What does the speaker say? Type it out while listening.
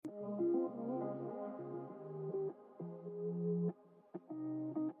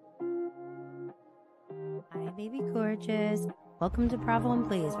baby gorgeous. Welcome to Bravo and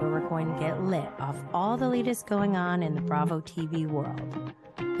Blaze, where we're going to get lit off all the latest going on in the Bravo TV world.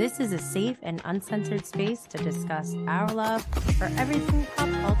 This is a safe and uncensored space to discuss our love for everything pop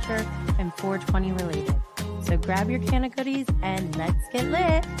culture and 420 related. So grab your can of goodies and let's get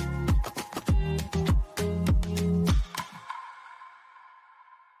lit.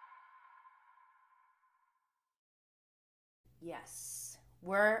 Yes,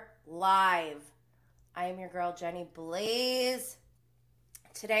 we're live. I am your girl, Jenny Blaze.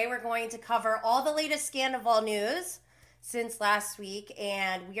 Today we're going to cover all the latest Scandoval news since last week,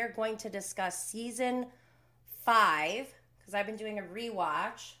 and we are going to discuss season 5, because I've been doing a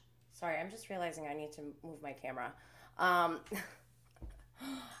rewatch. Sorry, I'm just realizing I need to move my camera. I've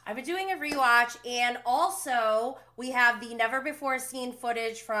been doing a rewatch, and also we have the never-before-seen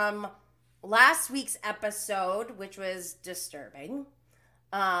footage from last week's episode, which was disturbing.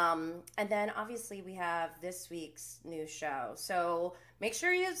 And then obviously we have this week's new show. So make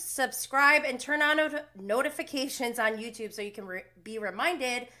sure you subscribe and turn on notifications on YouTube so you can be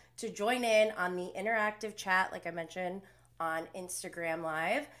reminded to join in on the interactive chat, like I mentioned, on Instagram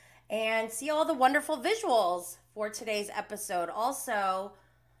Live, and see all the wonderful visuals for today's episode. Also,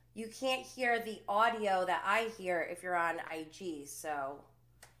 you can't hear the audio that I hear if you're on IG, so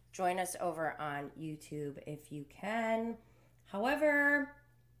join us over on YouTube if you can. However,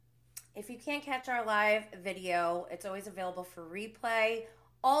 if you can't catch our live video, it's always available for replay.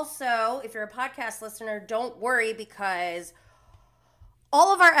 Also, if you're a podcast listener, don't worry, because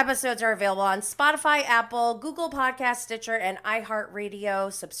all of our episodes are available on Spotify, Apple, Google Podcast, Stitcher, and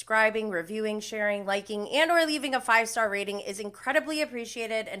iHeartRadio. Subscribing, reviewing, sharing, liking, and or leaving a 5-star rating is incredibly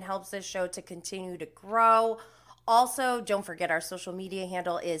appreciated and helps this show to continue to grow. Also, don't forget our social media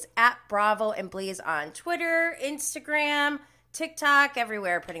handle is at Bravo and Blaze on Twitter, Instagram, TikTok,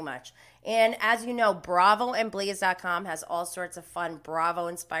 everywhere pretty much. And as you know, bravoandblaze.com has all sorts of fun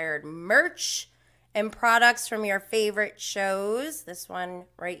Bravo-inspired merch and products from your favorite shows. This one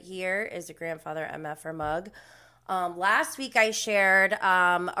right here is a Grandfather MFer mug. Last week I shared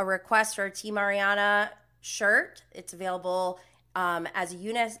a request for a Team Ariana shirt. It's available as a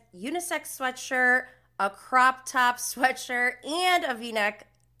unisex sweatshirt, a crop top sweatshirt, and a V-neck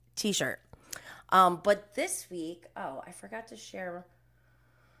t-shirt. But this week, I forgot to share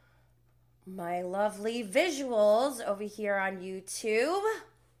my lovely visuals over here on YouTube.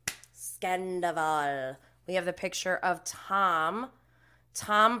 Scandoval. We have the picture of Tom.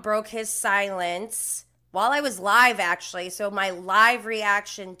 Tom broke his silence while I was live, actually. So my live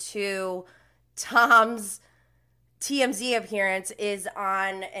reaction to Tom's TMZ appearance is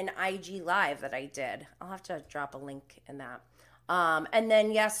on an IG live that I did. I'll have to drop a link in that. And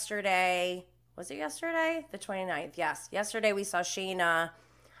then yesterday, was it yesterday? The 29th, yes. Yesterday we saw Shayna,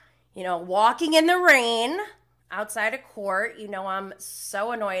 walking in the rain outside of court. I'm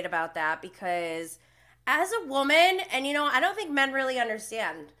so annoyed about that because as a woman, and I don't think men really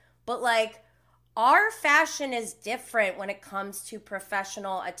understand, but our fashion is different when it comes to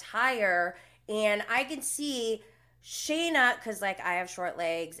professional attire. And I can see Shayna, because I have short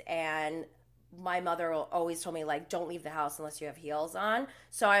legs, and my mother always told me, don't leave the house unless you have heels on.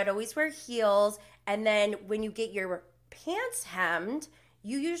 So I'd always wear heels. And then when you get your pants hemmed,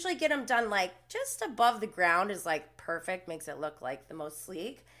 you usually get them done just above the ground is perfect, makes it look like the most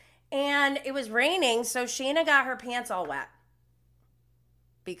sleek. And it was raining, so Shayna got her pants all wet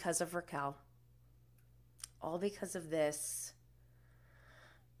because of Raquel. All because of this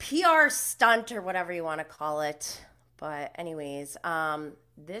PR stunt or whatever you want to call it. But anyways,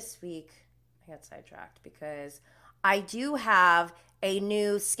 this week I got sidetracked because I do have a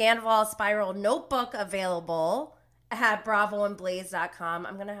new Scandoval Spiral notebook available at bravoandblaze.com.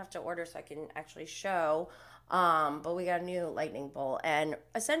 I'm going to have to order so I can actually show. But we got a new lightning bolt. And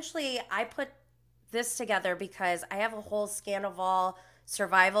essentially, I put this together because I have a whole Scandoval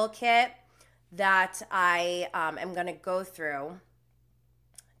survival kit that I am going to go through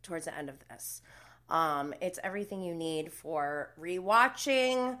towards the end of this. It's everything you need for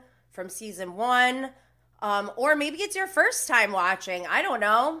rewatching from season 1. Or maybe it's your first time watching. I don't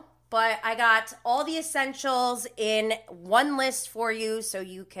know. But I got all the essentials in one list for you so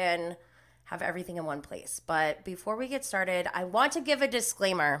you can have everything in one place. But before we get started, I want to give a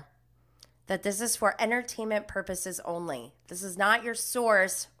disclaimer that this is for entertainment purposes only. This is not your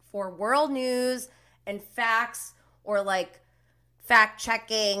source for world news and facts or fact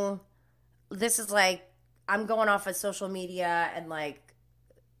checking. This is I'm going off of social media and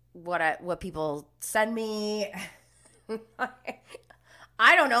what people send me.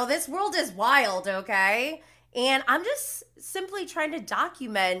 I don't know. This world is wild, okay? And I'm just simply trying to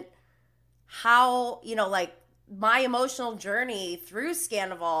document how, my emotional journey through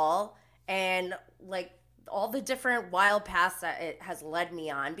Scandoval and like all the different wild paths that it has led me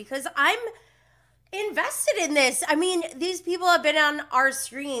on, because I'm invested in this. I mean, these people have been on our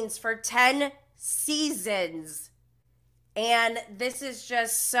screens for 10 seasons. And this is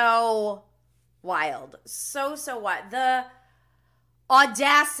just so wild. So wild. The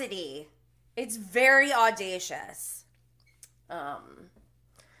audacity. It's very audacious.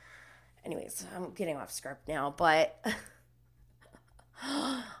 Anyways, I'm getting off script now, but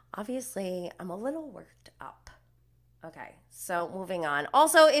obviously I'm a little worked up. Okay, so moving on.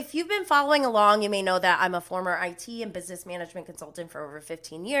 Also, if you've been following along, you may know that I'm a former IT and business management consultant for over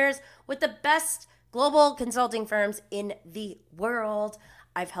 15 years with the best global consulting firms in the world.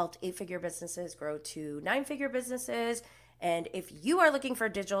 I've helped 8-figure businesses grow to 9-figure businesses. And if you are looking for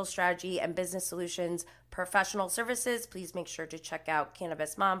digital strategy and business solutions, professional services, please make sure to check out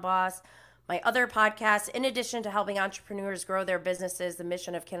Cannabis Mom Boss. My other podcast, in addition to helping entrepreneurs grow their businesses, the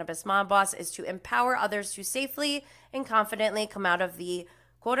mission of Cannabis Mom Boss is to empower others to safely and confidently come out of the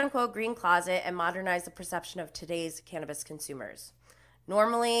quote-unquote green closet and modernize the perception of today's cannabis consumers.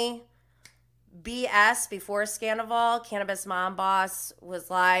 Normally, BS before Scandoval, Cannabis Mom Boss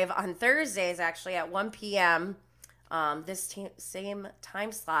was live on Thursdays actually at 1 p.m. Same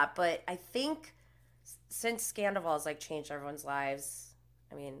time slot, but I think since Scandoval has like changed everyone's lives,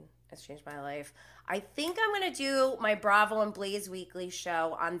 I mean, it's changed my life. I think I'm going to do my Bravo and Blaze weekly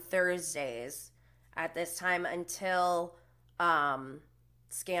show on Thursdays at this time until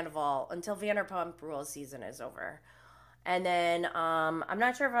Scandoval, until Vanderpump Rules season is over. And then I'm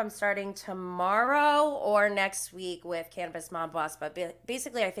not sure if I'm starting tomorrow or next week with Cannabis Mom Boss, but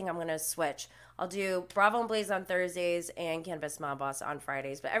basically I think I'm going to switch. I'll do Bravo and Blaze on Thursdays and Cannabis Mom Boss on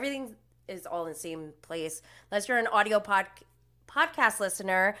Fridays, but everything is all in the same place. Unless you're an audio podcast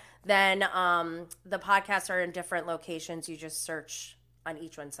listener, then the podcasts are in different locations. You just search on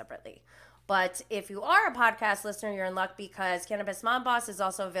each one separately. But if you are a podcast listener, you're in luck because Cannabis Mom Boss is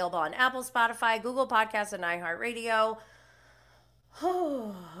also available on Apple, Spotify, Google Podcasts, and iHeartRadio.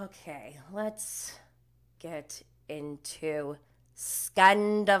 Oh, okay, let's get into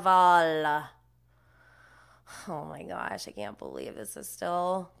Scandoval. Oh my gosh, I can't believe this is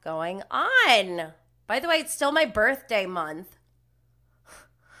still going on. By the way, it's still my birthday month.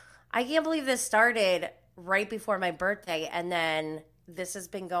 I can't believe this started right before my birthday, and then this has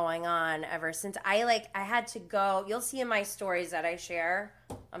been going on ever since. I had to go. You'll see in my stories that I share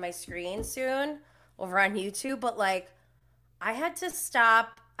on my screen soon over on YouTube, but like I had to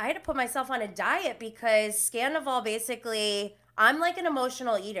stop. I had to put myself on a diet because Scandoval basically, I'm like an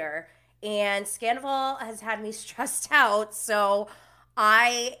emotional eater, and Scandoval has had me stressed out. So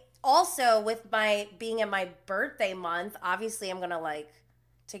I also, with my being in my birthday month, obviously I'm going to like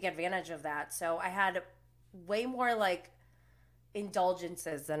take advantage of that. So I had way more like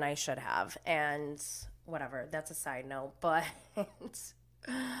indulgences than I should have, and whatever, that's a side note. But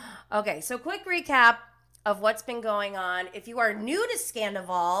okay, so quick recap of what's been going on. If you are new to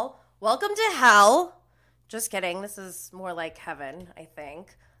Scandoval, welcome to hell. Just kidding, this is more like heaven, I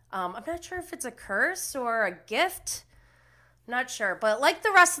think. I'm not sure if it's a curse or a gift, not sure, but like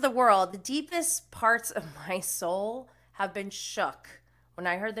the rest of the world, the deepest parts of my soul have been shook when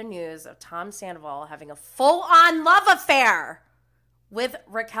I heard the news of Tom Sandoval having a full-on love affair with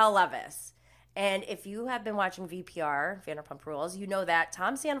Raquel Leviss. And if you have been watching VPR, Vanderpump Rules, you know that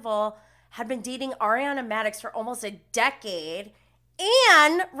Tom Sandoval had been dating Ariana Madix for almost a decade,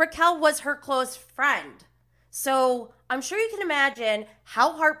 and Raquel was her close friend. So I'm sure you can imagine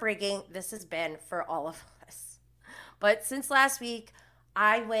how heartbreaking this has been for all of us. But since last week,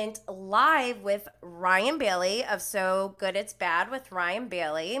 I went live with Ryan Bailey of So Good It's Bad with Ryan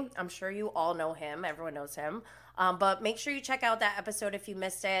Bailey. I'm sure you all know him. Everyone knows him. But make sure you check out that episode if you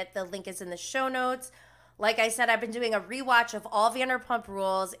missed it. The link is in the show notes. Like I said, I've been doing a rewatch of all Vanderpump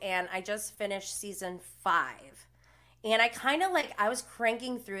Rules, and I just finished season 5. And I kind of I was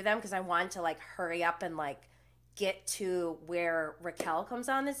cranking through them because I wanted to hurry up and get to where Raquel comes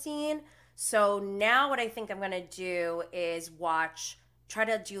on the scene. So now what I think I'm going to do is try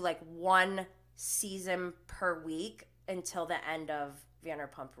to do one season per week until the end of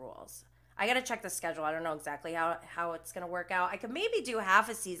Vanderpump Rules. I got to check the schedule. I don't know exactly how it's going to work out. I could maybe do half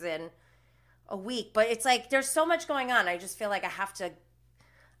a season a week, but it's there's so much going on. I just feel like I have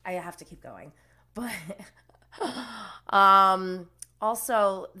to keep going. But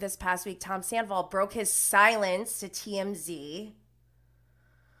also this past week, Tom Sandoval broke his silence to TMZ.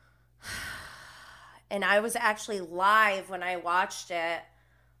 And I was actually live when I watched it.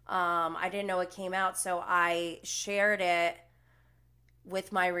 I didn't know it came out, so I shared it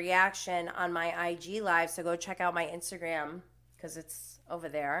with my reaction on my IG live. So go check out my Instagram because it's over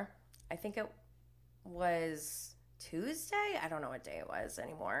there. I think it was Tuesday. I don't know what day it was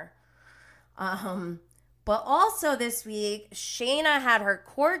anymore. But also this week, Shayna had her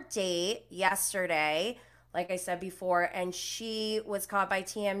court date yesterday, like I said before, and she was caught by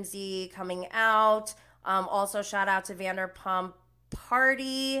TMZ coming out. Also, shout out to Vanderpump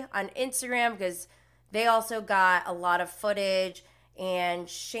Party on Instagram because they also got a lot of footage. And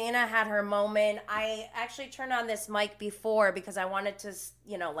Shayna had her moment. I actually turned on this mic before because I wanted to,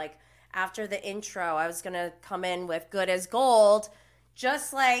 like after the intro, I was going to come in with good as gold.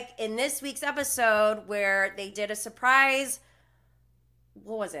 Just like in this week's episode where they did a surprise,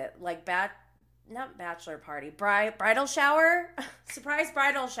 what was it? Like not bachelor party, bridal shower, surprise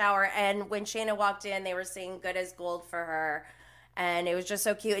bridal shower. And when Shayna walked in, they were singing good as gold for her. And it was just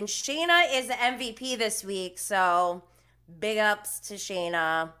so cute. And Shayna is the MVP this week. So big ups to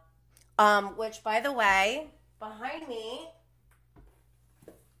Shayna. Which, by the way, behind me,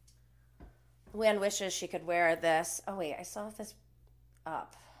 Luann wishes she could wear this. Oh, wait, I still have this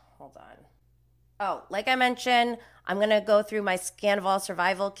up. Hold on. Oh, like I mentioned, I'm going to go through my Scandoval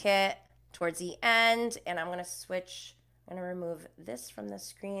survival kit towards the end, and I'm going to switch. I'm going to remove this from the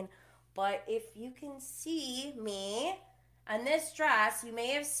screen. But if you can see me and this dress, you may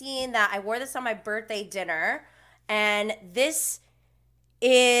have seen that I wore this on my birthday dinner, and this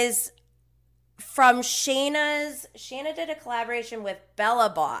is from Shayna did a collaboration with Bella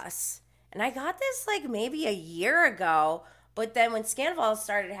Boss, and I got this like maybe a year ago. But then when Scandoval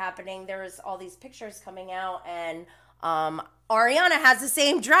started happening, there was all these pictures coming out, and Ariana has the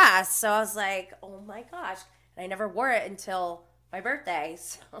same dress. So I was like, oh my gosh. And I never wore it until my birthday.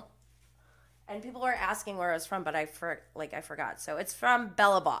 So, and people were asking where it was from, but I forgot. So it's from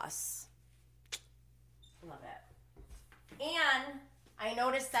Bella Boss. Love it. And I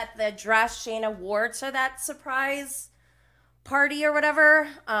noticed that the dress Shayna wore to that surprise party or whatever,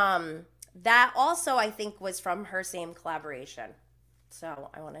 that also, I think, was from her same collaboration. So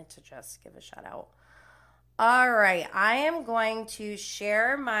I wanted to just give a shout out. All right. I am going to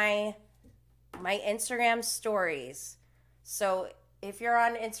share my Instagram stories. So if you're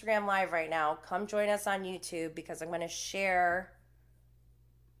on Instagram Live right now, come join us on YouTube because I'm going to share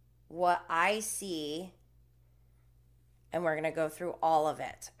what I see and we're going to go through all of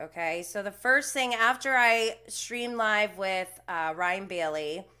it. Okay. So the first thing after I streamed live with Ryan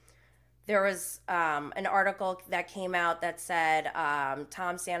Bailey, there was an article that came out that said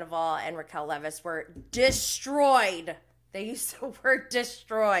Tom Sandoval and Raquel Leviss were destroyed. They used the word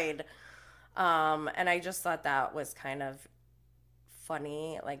destroyed. And I just thought that was kind of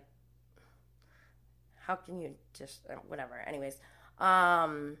funny. Like, how can you just, whatever. Anyways.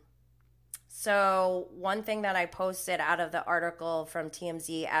 So one thing that I posted out of the article from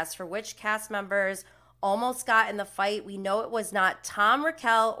TMZ asked for which cast members almost got in the fight. We know it was not Tom,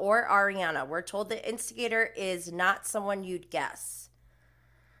 Raquel, or Ariana. We're told the instigator is not someone you'd guess.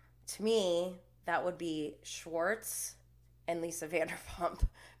 To me, that would be Schwartz and Lisa Vanderpump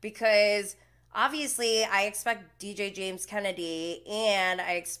because obviously I expect DJ James Kennedy and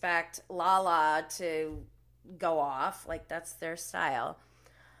I expect Lala to go off. Like, that's their style.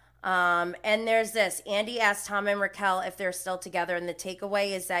 And there's this. Andy asked Tom and Raquel if they're still together, and the takeaway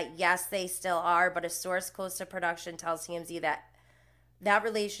is that yes, they still are, but a source close to production tells TMZ that that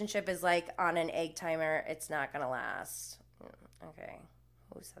relationship is like on an egg timer. It's not gonna last. Okay,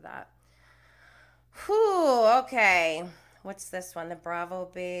 who said that? Whew, okay. What's this one? The Bravo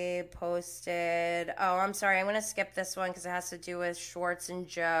Babe posted. Oh, I'm sorry. I'm going to skip this one because it has to do with Schwartz and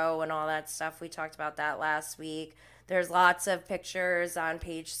Joe and all that stuff. We talked about that last week. There's lots of pictures on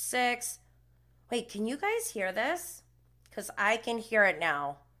page 6. Wait, can you guys hear this? Because I can hear it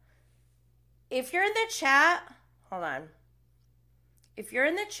now. If you're in the chat, hold on. If you're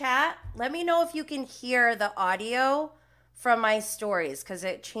in the chat, let me know if you can hear the audio from my stories because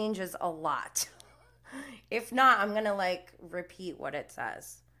it changes a lot. If not, I'm going to repeat what it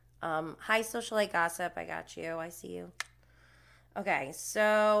says. Hi, Socialite Gossip. I got you. I see you. Okay,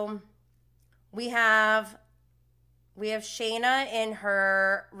 so we have Shayna in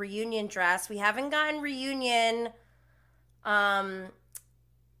her reunion dress. We haven't gotten reunion.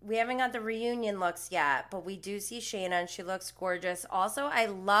 We haven't got the reunion looks yet, but we do see Shayna and she looks gorgeous. Also, I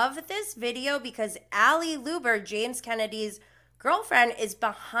love this video because Allie Luber, James Kennedy's girlfriend, is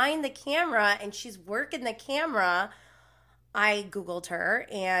behind the camera and she's working the camera. I Googled her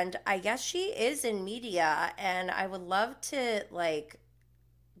and I guess she is in media and I would love to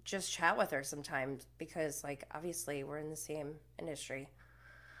just chat with her sometimes because obviously we're in the same industry.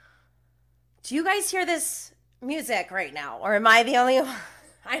 Do you guys hear this music right now, or am I the only one?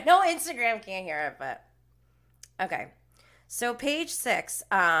 I know Instagram can't hear it, but okay. So page 6,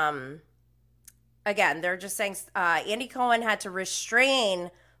 again, they're just saying Andy Cohen had to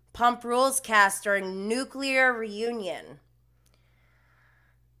restrain Pump Rules cast during nuclear reunion.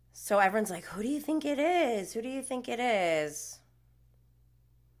 So everyone's like, who do you think it is? Who do you think it is?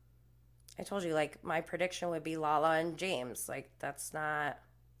 I told you, like, my prediction would be Lala and James. Like, that's not...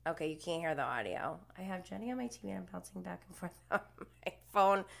 Okay, you can't hear the audio. I have Jenny on my TV and I'm bouncing back and forth on my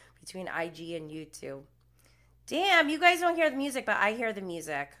phone between IG and YouTube. Damn, you guys don't hear the music, but I hear the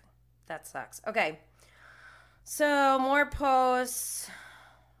music. That sucks. Okay. So, more posts.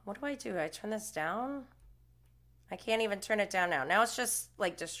 What do? I turn this down? I can't even turn it down now. Now it's just,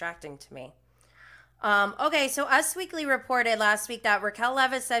 like, distracting to me. Okay, so Us Weekly reported last week that Raquel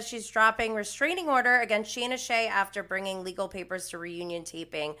Leviss says she's dropping restraining order against Shayna Shea after bringing legal papers to reunion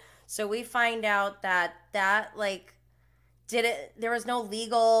taping. So we find out that like, there was no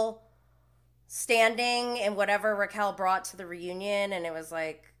legal standing in whatever Raquel brought to the reunion, and it was,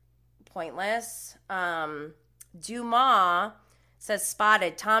 like, pointless. Dumas says,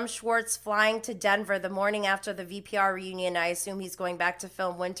 spotted Tom Schwartz flying to Denver the morning after the VPR reunion. I assume he's going back to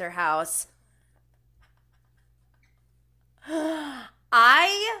film Winter House.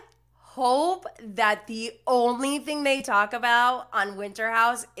 I hope that the only thing they talk about on Winter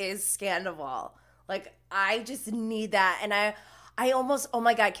House is Scandoval. Like, I just need that. And I almost, oh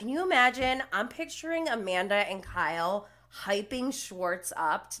my God, can you imagine? I'm picturing Amanda and Kyle hyping Schwartz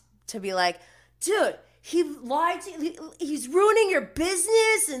up to be like, dude, he lied to you. He's ruining your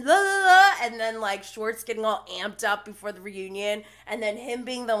business and blah, blah, blah. And then, like, Schwartz getting all amped up before the reunion. And then him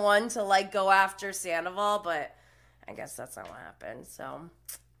being the one to, like, go after Sandoval. But I guess that's not what happened. So,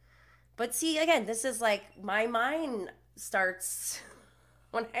 but see, again, this is like, my mind starts,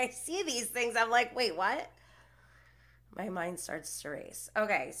 when I see these things, I'm like, wait, what? My mind starts to race.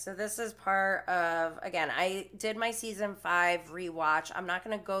 Okay, so this is part of, again, I did my season 5 rewatch. I'm not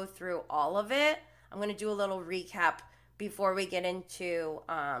going to go through all of it. I'm going to do a little recap before we get into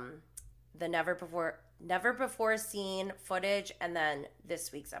the never before seen footage and then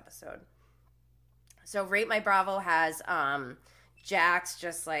this week's episode. So Rate My Bravo has Jax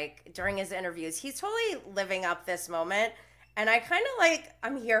just, like, during his interviews, he's totally living up this moment. And I kind of, like,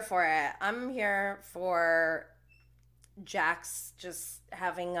 I'm here for it. I'm here for Jax just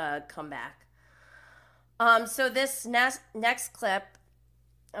having a comeback. So this next clip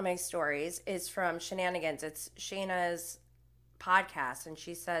of my stories is from Shenanigans. It's Shayna's podcast. And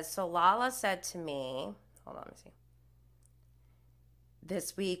she says, so Lala said to me, hold on, let me see.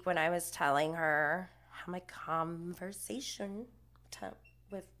 This week when I was telling her how my conversation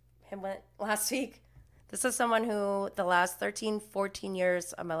with him went last week. This is someone who the last 13, 14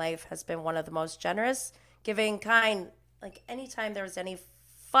 years of my life has been one of the most generous, giving, kind. Like, anytime there was any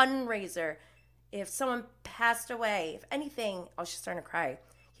fundraiser, if someone passed away, if anything, oh, she's starting to cry.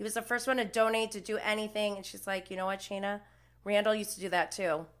 He was the first one to donate, to do anything. And she's like, you know what, Shayna? Randall used to do that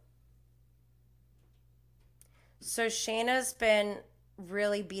too. So Shayna's been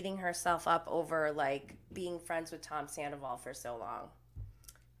really beating herself up over, like, being friends with Tom Sandoval for so long.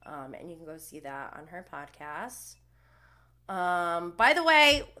 And you can go see that on her podcast. By the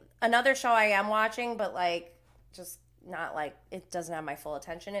way, another show I am watching, but, like, just not, like, it doesn't have my full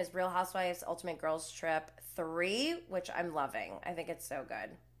attention, is Real Housewives Ultimate Girls Trip 3, which I'm loving. I think it's so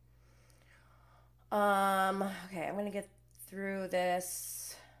good. Okay, I'm going to get through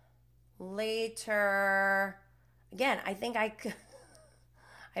this later. Again, I think I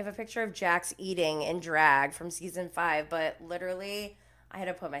have a picture of Jax eating in drag from season 5, but literally I had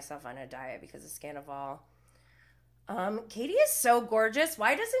to put myself on a diet because of Scandoval. Katie is so gorgeous.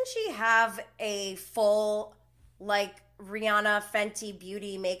 Why doesn't she have a full, like, Rihanna Fenty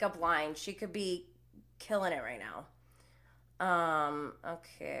Beauty makeup line? She could be killing it right now.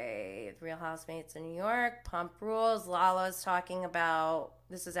 Okay. Real Housemates in New York. Pump Rules. Lala's talking about,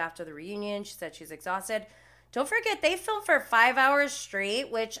 this is after the reunion. She said she's exhausted. Don't forget, they filmed for 5 hours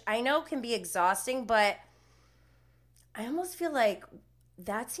straight, which I know can be exhausting, but I almost feel like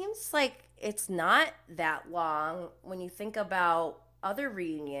that seems like it's not that long when you think about other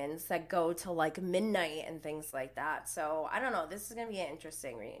reunions that go to, like, midnight and things like that. So, I don't know. This is going to be an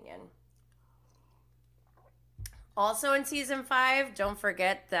interesting reunion. Also in season 5, don't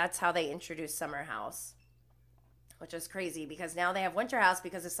forget, that's how they introduced Summer House, which is crazy because now they have Winter House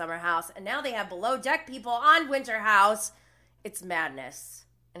because of Summer House, and now they have Below Deck people on Winter House. It's madness.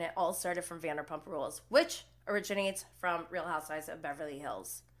 And it all started from Vanderpump Rules, which originates from Real Housewives of Beverly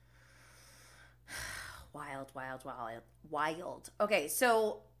Hills. Wild, wild, wild, wild. Okay,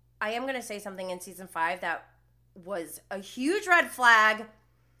 so I am going to say something in season 5 that was a huge red flag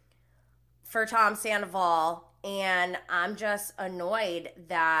for Tom Sandoval, and I'm just annoyed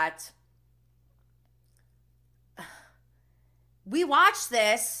that we watched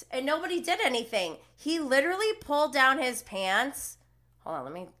this and nobody did anything. He literally pulled down his pants. Hold on,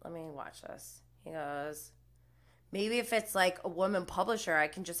 let me watch this. He goes, maybe if it's like a woman publisher, I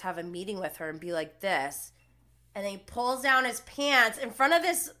can just have a meeting with her and be like this. And then he pulls down his pants in front of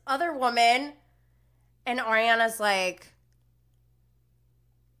this other woman, and Ariana's like,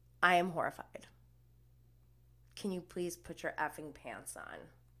 I am horrified. Can you please put your effing pants on?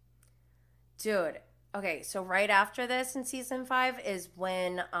 Dude, okay, so right after this in season 5 is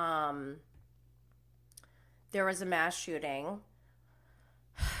when there was a mass shooting,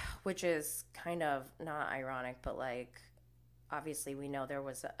 which is kind of not ironic, but like, obviously we know there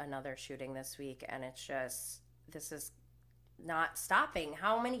was another shooting this week, and it's just, this is not stopping.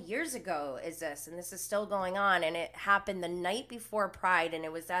 How many years ago is this? And this is still going on, and it happened the night before Pride, and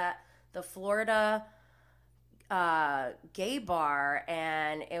it was at the Florida gay bar,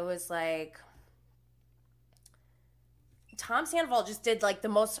 and it was like, Tom Sandoval just did like the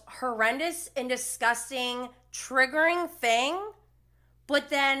most horrendous and disgusting, triggering thing. But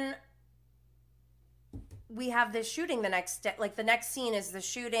then we have this shooting the next day. Like the next scene is the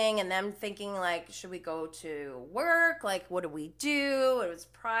shooting, and them thinking like, should we go to work? Like, what do we do? It was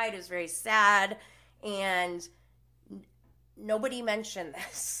Pride. It was very sad. And nobody mentioned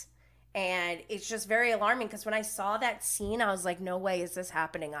this. And it's just very alarming, because when I saw that scene, I was like, no way is this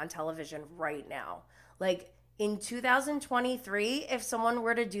happening on television right now. Like, in 2023, if someone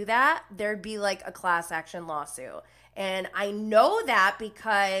were to do that, there'd be like a class action lawsuit. And I know that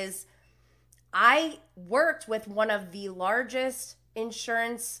because I worked with one of the largest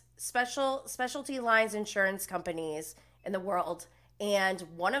insurance specialty lines insurance companies in the world. And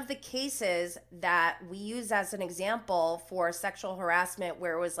one of the cases that we use as an example for sexual harassment,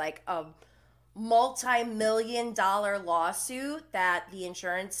 where it was like a multi-million-dollar lawsuit that the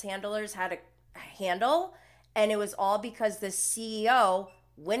insurance handlers had to handle. And it was all because the CEO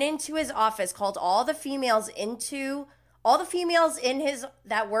went into his office, called all the females in his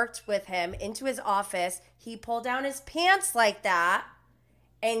that worked with him into his office. He pulled down his pants like that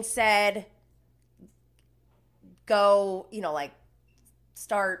and said, go, like,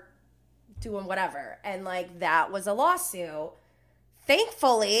 start doing whatever. And like, that was a lawsuit.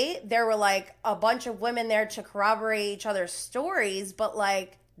 Thankfully, there were like a bunch of women there to corroborate each other's stories, but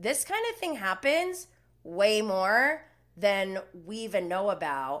like, this kind of thing happens way more than we even know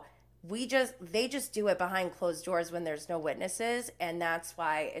about. They just do it behind closed doors when there's no witnesses, and that's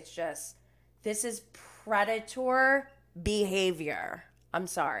why it's just, this is predator behavior. I'm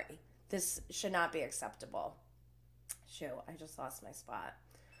sorry. This should not be acceptable. Shoot, I just lost my spot.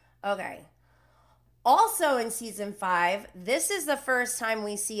 Okay. Also in season 5, this is the first time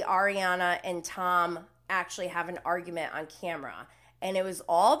we see Ariana and Tom actually have an argument on camera. And it was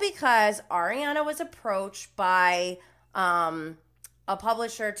all because Ariana was approached by a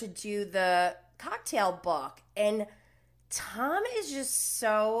publisher to do the cocktail book. And Tom is just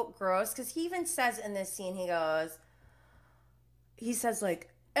so gross, because he even says in this scene, he says like,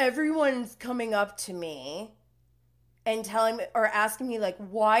 everyone's coming up to me and telling me or asking me like,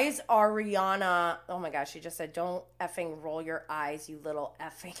 why is Ariana, oh my gosh, she just said, don't effing roll your eyes, you little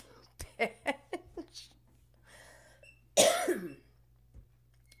effing bitch.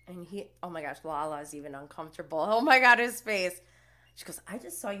 And oh my gosh, Lala's even uncomfortable. Oh my God, his face. She goes, I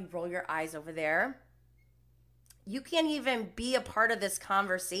just saw you roll your eyes over there. You can't even be a part of this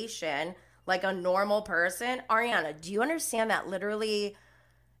conversation like a normal person. Ariana, do you understand that literally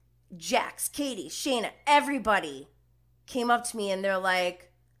Jax, Katie, Shayna, everybody came up to me and they're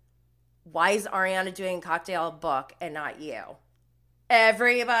like, why is Ariana doing a cocktail book and not you?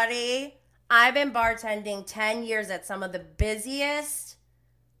 Everybody. I've been bartending 10 years at some of the busiest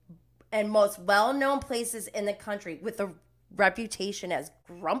and most well-known places in the country with a reputation as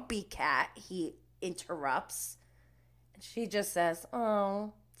grumpy cat. He interrupts. And she just says,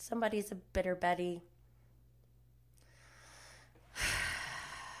 oh, somebody's a bitter Betty.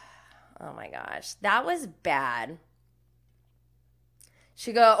 Oh my gosh. That was bad.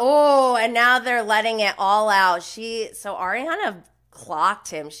 She go, oh, and now they're letting it all out. So Ariana clocked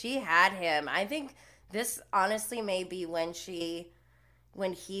him. She had him. I think this honestly may be when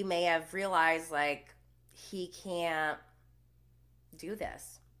he may have realized like he can't do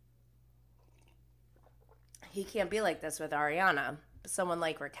this. He can't be like this with Ariana. Someone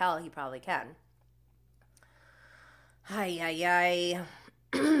like Raquel, he probably can. Ay.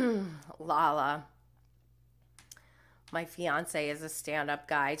 Lala. My fiance is a stand-up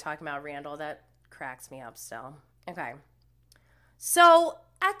guy talking about Randall. That cracks me up still. Okay. So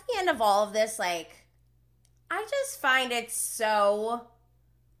at the end of all of this, like, I just find it so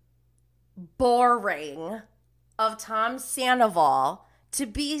boring of Tom Sandoval to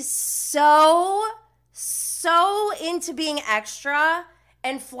be so into being extra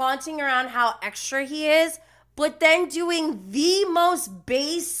and flaunting around how extra he is, but then doing the most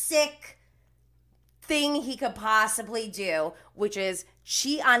basic thing he could possibly do, which is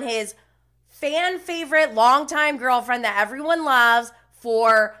cheat on his fan favorite longtime girlfriend that everyone loves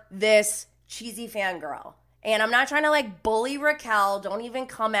for this cheesy fangirl. And I'm not trying to like bully Raquel. Don't even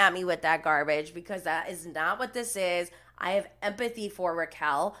come at me with that garbage, because that is not what this is. I have empathy for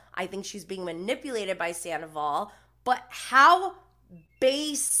Raquel. I think she's being manipulated by Sandoval. But how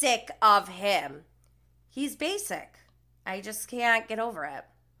basic of him. He's basic. I just can't get over it.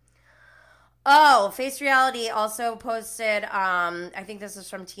 Oh, Face Reality also posted, I think this is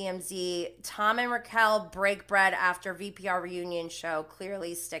from TMZ, Tom and Raquel break bread after VPR reunion show,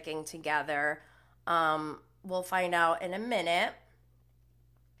 clearly sticking together. We'll find out in a minute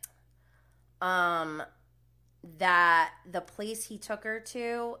that the place he took her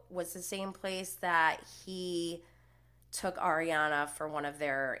to was the same place that he took Ariana for one of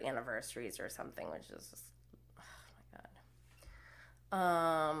their anniversaries or something, which is just, oh my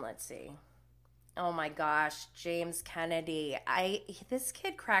God. Let's see. Oh my gosh, James Kennedy. This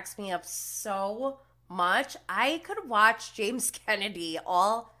kid cracks me up so much. I could watch James Kennedy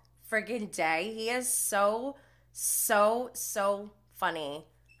all friggin' day. He is so funny.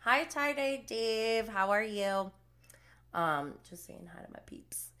 Hi, Tie-Dye Dave. How are you? Just saying hi to my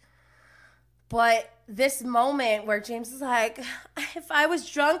peeps. But this moment where James is like, if I was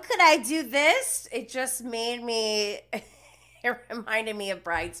drunk, could I do this? It just made me, it reminded me of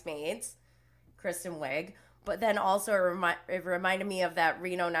Bridesmaids, Kristen Wiig. But then also it reminded me of that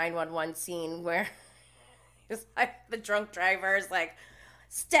Reno 911 scene where it's like the drunk driver is like,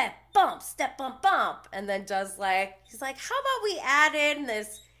 step, bump, bump. And then does like, he's like, how about we add in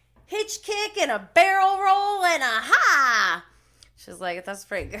this hitch kick and a barrel roll and a ha? She's like, that's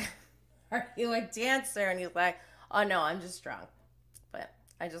pretty good. Are you a dancer? And he's like, oh no, I'm just drunk. But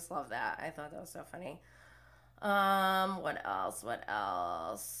I just love that. I thought that was so funny. What else?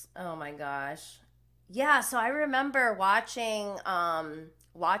 Oh my gosh. Yeah, so I remember watching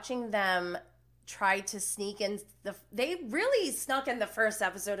them try to sneak in they really snuck in the first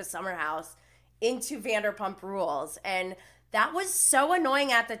episode of Summer House into Vanderpump Rules, and that was so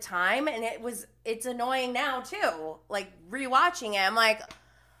annoying at the time, and it's annoying now too. Like rewatching it, I'm like,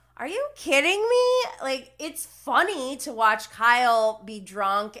 are you kidding me? Like, it's funny to watch Kyle be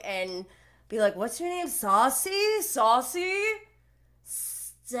drunk and be like, what's your name? Saucy? Stassi.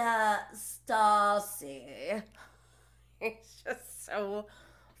 It's just so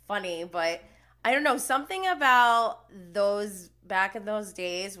funny, but I don't know, something about those back in those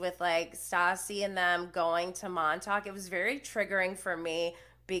days with like Stassi and them going to Montauk, it was very triggering for me,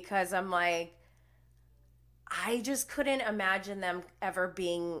 because I'm like, I just couldn't imagine them ever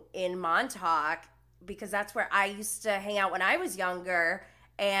being in Montauk, because that's where I used to hang out when I was younger.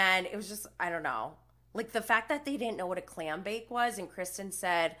 And it was just, I don't know, like the fact that they didn't know what a clam bake was. And Kristen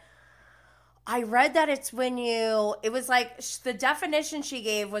said, I read that it's when it was like the definition she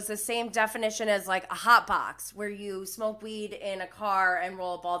gave was the same definition as like a hot box, where you smoke weed in a car and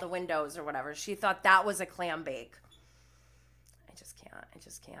roll up all the windows or whatever. She thought that was a clam bake. I just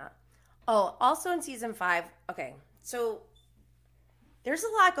can't. Oh, also in season 5, okay, so there's a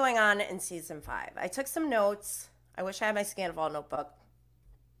lot going on in season 5. I took some notes. I wish I had my Scandoval notebook.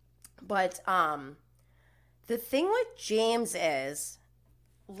 But the thing with James is,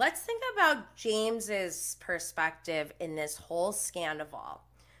 let's think about James's perspective in this whole Scandoval.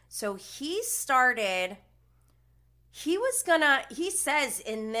 So he says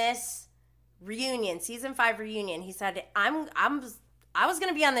in this reunion, season 5 reunion, he said, I was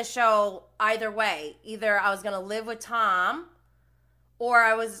going to be on the show either way. Either I was going to live with Tom or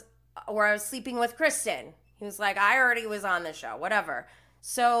I was sleeping with Kristen. He was like, I already was on the show, whatever.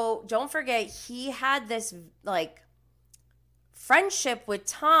 So don't forget, he had this like friendship with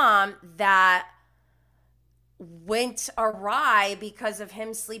Tom that went awry because of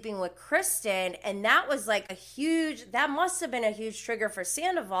him sleeping with Kristen. And that was like that must have been a huge trigger for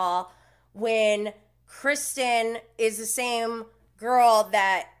Sandoval when Kristen is the same girl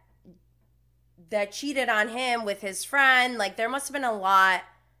that cheated on him with his friend. Like, there must have been a lot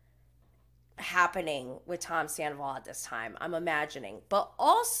happening with Tom Sandoval at this time, I'm imagining. But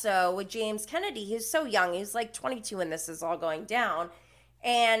also with James Kennedy, he's so young. He's like 22 when this is all going down.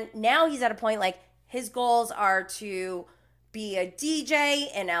 And now he's at a point like his goals are to be a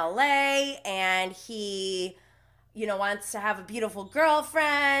DJ in LA, and he, wants to have a beautiful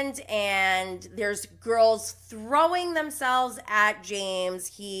girlfriend, and there's girls throwing themselves at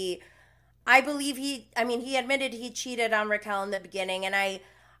James. I believe he admitted he cheated on Raquel in the beginning, and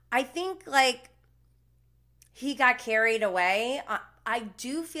I think like he got carried away. I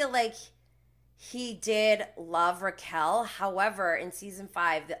do feel like he did love Raquel. However, in season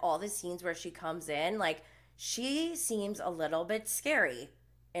 5, all the scenes where she comes in, like, she seems a little bit scary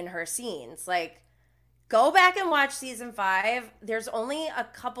in her scenes. Like, go back and watch season 5. There's only a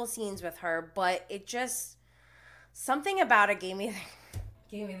couple scenes with her, but it just, something about it gave me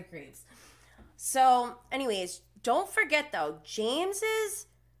the creeps. So, anyways, don't forget though, James's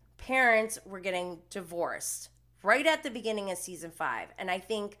parents were getting divorced right at the beginning of season 5. And I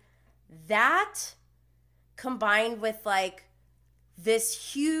think that combined with like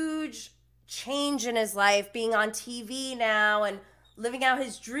this huge change in his life, being on TV now and living out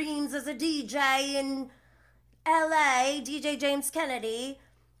his dreams as a DJ in LA, DJ James Kennedy.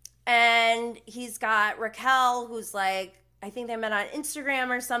 And he's got Raquel, who's like, I think they met on Instagram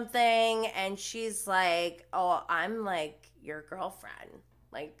or something. And she's like, oh, I'm like your girlfriend.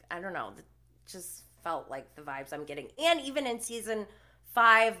 Like, I don't know. It just felt like the vibes I'm getting. And even in season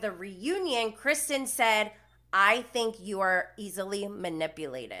 5, the reunion, Kristen said, I think you are easily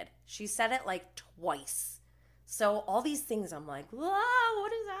manipulated. She said it like twice. So all these things, I'm like, whoa,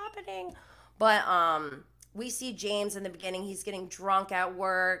 what is happening? But we see James in the beginning. He's getting drunk at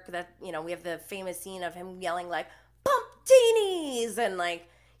work. That, we have the famous scene of him yelling like, Pumptinis! And like,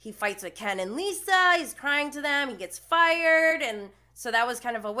 he fights with Ken and Lisa. He's crying to them. He gets fired. And so that was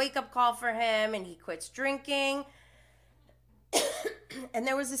kind of a wake-up call for him. And he quits drinking. And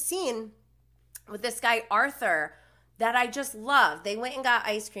there was a scene with this guy, Arthur, that I just loved. They went and got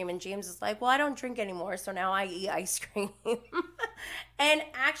ice cream, and James is like, well, I don't drink anymore, so now I eat ice cream. And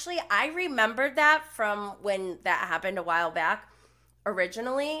actually, I remembered that from when that happened a while back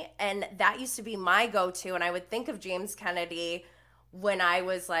originally, and that used to be my go-to, and I would think of James Kennedy when I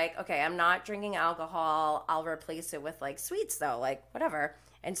was like, okay, I'm not drinking alcohol. I'll replace it with, like, sweets, though, like, whatever.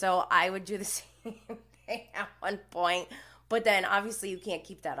 And so I would do the same thing at one point. But then, obviously, you can't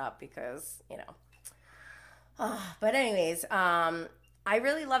keep that up because, but anyways, I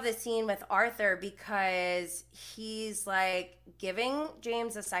really love this scene with Arthur because he's, like, giving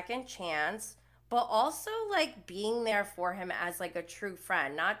James a second chance, but also, like, being there for him as, like, a true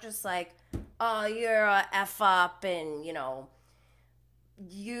friend. Not just, like, oh, you're a F up and,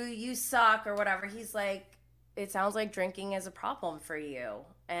 you suck or whatever. He's like, it sounds like drinking is a problem for you.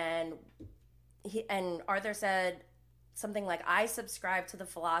 And Arthur said something like, I subscribe to the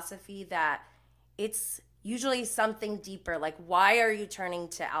philosophy that it's usually something deeper. Like, why are you turning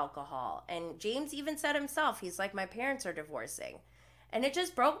to alcohol? And James even said himself, he's like, my parents are divorcing. And it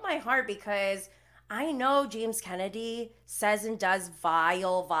just broke my heart because I know James Kennedy says and does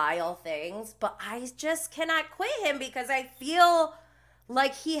vile things, but I just cannot quit him because I feel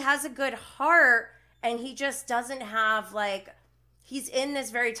like he has a good heart and he just doesn't have, like, he's in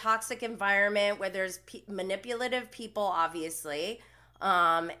this very toxic environment where there's manipulative people, obviously,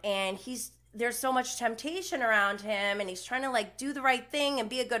 and there's so much temptation around him, and he's trying to, like, do the right thing and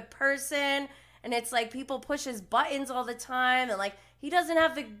be a good person, and it's like people push his buttons all the time, and, like, he doesn't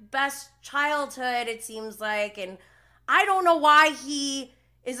have the best childhood, it seems like, and I don't know why he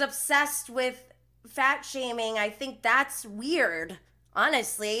is obsessed with fat shaming. I think that's weird,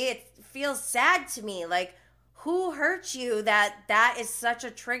 honestly. It feels sad to me, like, who hurt you that is such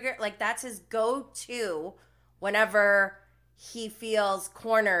a trigger? Like, that's his go-to whenever he feels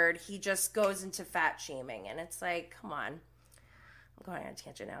cornered. He just goes into fat shaming. And it's like, come on. I'm going on a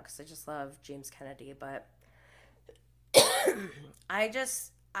tangent now because I just love James Kennedy. But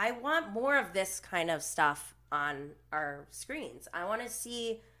I want more of this kind of stuff on our screens. I want to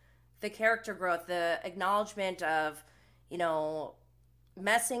see the character growth, the acknowledgement of,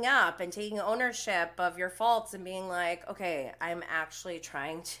 messing up and taking ownership of your faults and being like, okay, I'm actually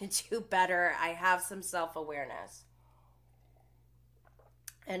trying to do better. I have some self-awareness.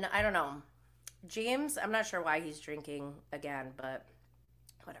 And I don't know. James, I'm not sure why he's drinking again, but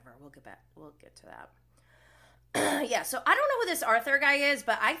whatever. We'll get to that. Yeah, so I don't know who this Arthur guy is,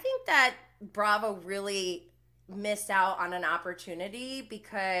 but I think that Bravo really missed out on an opportunity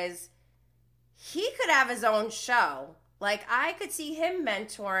because he could have his own show. Like, I could see him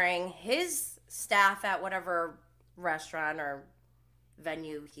mentoring his staff at whatever restaurant or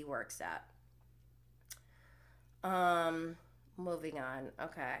venue he works at. Moving on.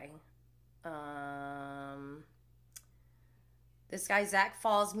 Okay. This guy, Zach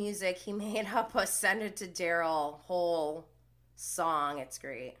Falls Music, he made up a Send It to Daryl whole song. It's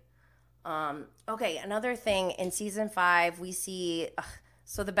great. Okay, another thing in season 5, we see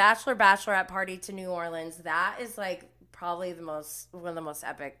so the Bachelorette party to New Orleans. That is like probably one of the most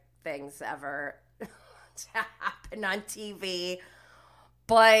epic things ever to happen on TV.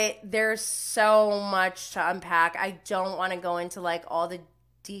 But there's so much to unpack. I don't want to go into like all the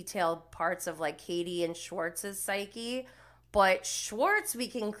detailed parts of like Katie and Schwartz's psyche, but Schwartz, we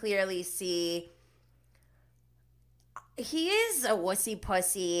can clearly see he is a wussy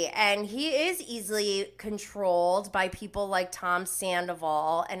pussy and he is easily controlled by people like Tom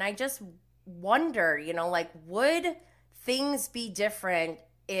Sandoval. And I just wonder, you know, like, would things be different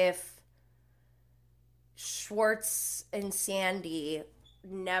if Schwartz and Sandy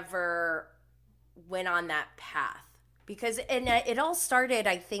never went on that path? Because it all started,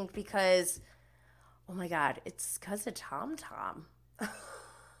 I think, because, oh my God, it's because of Tom.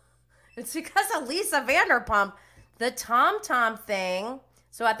 It's because of Lisa Vanderpump. The Tom thing.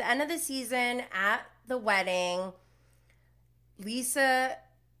 So at the end of the season, at the wedding, Lisa,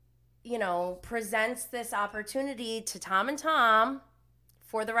 you know, presents this opportunity to Tom and Tom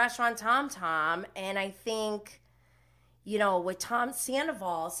for the restaurant Tom. And I think, you know, with Tom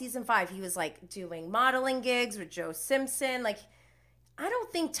Sandoval, season 5, he was like doing modeling gigs with Joe Simpson. Like, I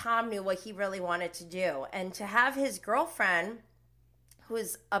don't think Tom knew what he really wanted to do. And to have his girlfriend, who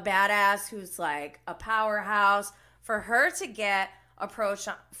is a badass, who's like a powerhouse, for her to get approached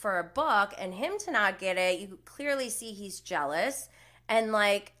for a book and him to not get it, you clearly see he's jealous. And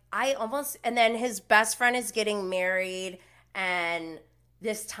like, and then his best friend is getting married, and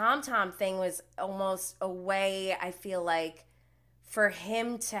this Tom thing was almost a way, I feel like, for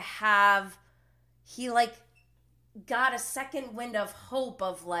him to have, he like got a second wind of hope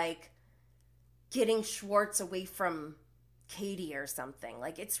of like getting Schwartz away from Katie or something.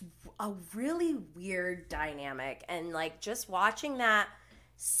 Like, it's a really weird dynamic, and like just watching that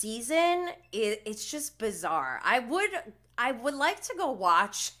season, it's just bizarre. I would like to go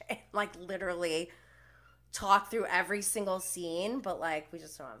watch and like literally talk through every single scene, but like we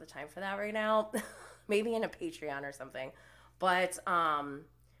just don't have the time for that right now. Maybe in a Patreon or something. But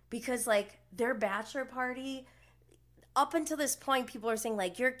because like their bachelor party, up until this point, people are saying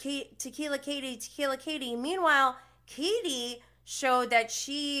like, you're Tequila Katie. Meanwhile, Katie showed that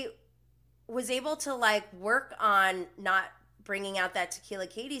she was able to like work on not bringing out that Tequila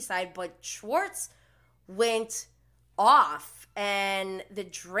Katie side, but Schwartz went off, and the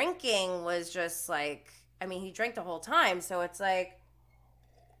drinking was just like, I mean, he drank the whole time, so it's like,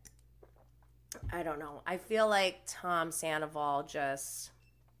 I don't know. I feel like Tom Sandoval just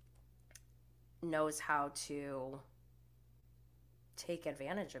knows how to take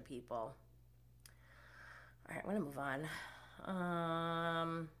advantage of people. All right, I'm going to move on.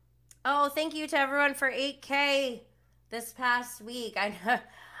 Oh, thank you to everyone for 8K this past week.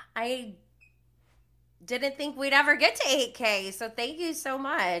 I didn't think we'd ever get to 8K, so thank you so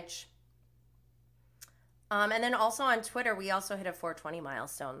much. And then also on Twitter, we also hit a 420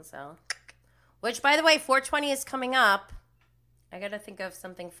 milestone, so, which, by the way, 420 is coming up. I got to think of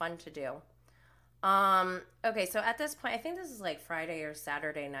something fun to do. Okay, so at this point, I think this is like Friday or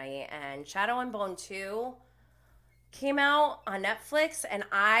Saturday night, and Shadow and Bone 2 came out on Netflix, and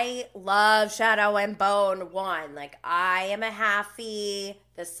I love Shadow and Bone 1. Like, I am a halfie.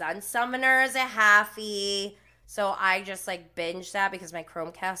 The Sun Summoner is a halfie. So I just like binged that because my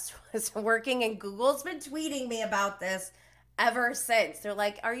Chromecast wasn't working, and Google's been tweeting me about this ever since. They're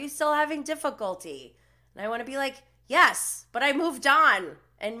like, are you still having difficulty? And I want to be like, yes, but I moved on,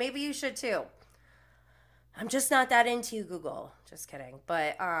 and maybe you should too. I'm just not that into you, Google. Just kidding.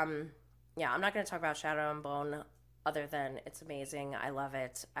 But yeah, I'm not going to talk about Shadow and Bone other than it's amazing. I love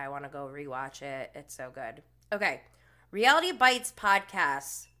it. I want to go rewatch it. It's so good. Okay. Reality Bites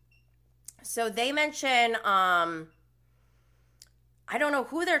podcast. So they mention, I don't know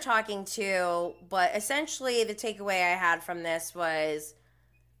who they're talking to, but essentially the takeaway I had from this was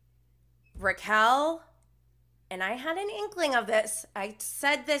Raquel, and I had an inkling of this. I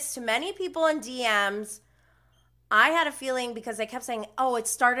said this to many people in DMs. I had a feeling because I kept saying, oh, it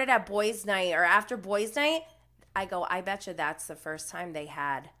started at boys' night or after boys' night. I go, I bet you that's the first time they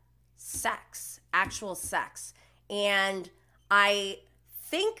had sex, actual sex. And I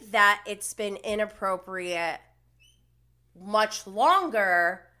think that it's been inappropriate much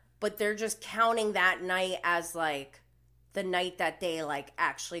longer, but they're just counting that night as like the night that they like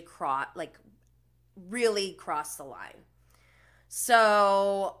actually really crossed the line.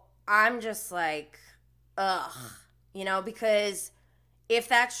 So I'm just like, ugh, you know, because if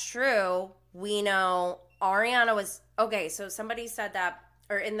that's true, we know Ariana was, okay, so somebody said that,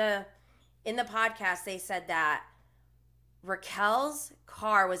 or in the podcast, they said that Raquel's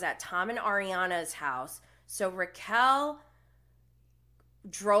car was at Tom and Ariana's house. So Raquel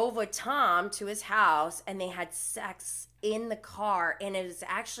drove with Tom to his house and they had sex in the car. And it was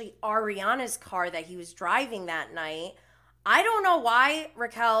actually Ariana's car that he was driving that night. I don't know why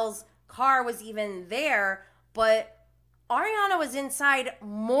Raquel's car was even there, but Ariana was inside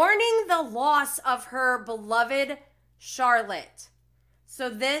mourning the loss of her beloved Charlotte.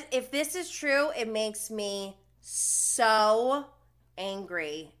 So if this is true, it makes me so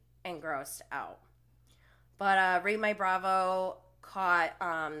angry and grossed out. But Rate My Bravo caught,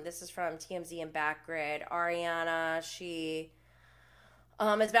 this is from TMZ and Backgrid, Ariana, she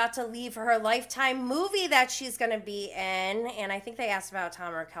is about to leave her Lifetime movie that she's going to be in. And I think they asked about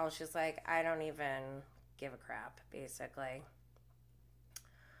Tom Raquel. She's like, I don't even give a crap, basically.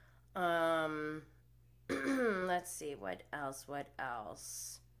 Let's see, what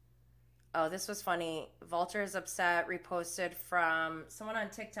else? Oh, this was funny. Walter is upset, reposted from someone on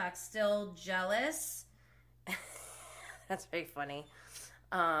TikTok, Still Jealous. That's very funny.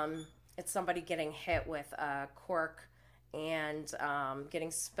 It's somebody getting hit with a cork and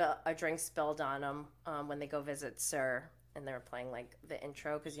getting a drink spilled on them when they go visit Sir. And they were playing like the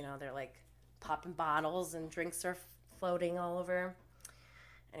intro because, you know, they're like popping bottles and drinks are floating all over.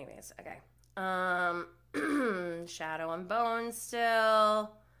 Anyways, okay. Shadow and Bone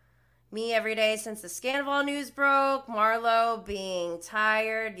still. Me every day since the Scandoval news broke. Marlo being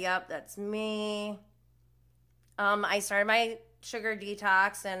tired. Yep, that's me. I started my sugar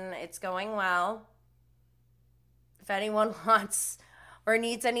detox and it's going well. If anyone wants or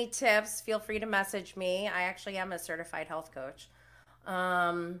needs any tips, feel free to message me. I actually am a certified health coach.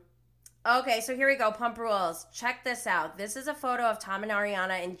 Okay, so here we go. Pump rules. Check this out. This is a photo of Tom and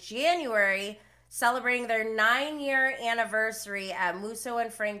Ariana in January celebrating their 9-year anniversary at Musso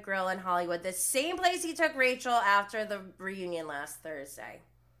and Frank Grill in Hollywood, the same place he took Rachel after the reunion last Thursday.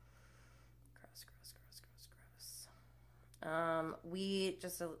 Gross. Weed,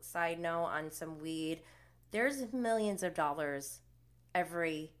 just a side note on some weed. There's millions of dollars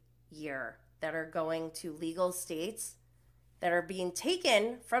every year that are going to legal states that are being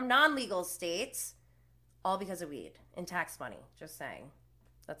taken from non-legal states, all because of weed and tax money. Just saying.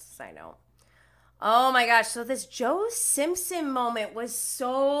 That's a side note. Oh my gosh. So this Joe Simpson moment was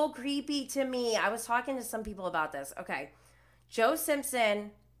so creepy to me. I was talking to some people about this. Okay. Joe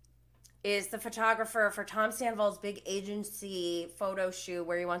Simpson is the photographer for Tom Sandoval's big agency photo shoot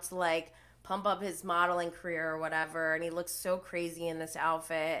where he wants to like pump up his modeling career or whatever. And he looks so crazy in this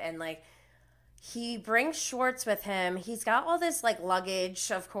outfit. And like, he brings Schwartz with him. He's got all this like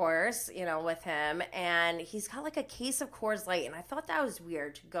luggage, of course, you know, with him. And he's got like a case of Coors Light. And I thought that was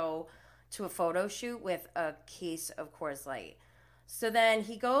weird to go to a photo shoot with a case of Coors Light. So then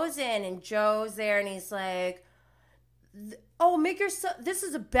he goes in and Joe's there and he's like, oh, make yourself, this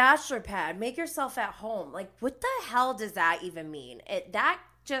is a bachelor pad. Make yourself at home. Like, what the hell does that even mean? That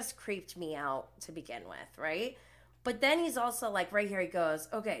just creeped me out to begin with, right? But then he's also like, right here he goes,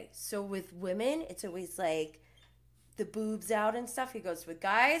 okay, so with women, it's always like the boobs out and stuff. He goes, with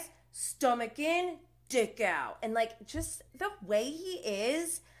guys, stomach in, dick out. And like, just the way he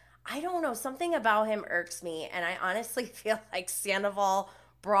is, I don't know, something about him irks me. And I honestly feel like Sandoval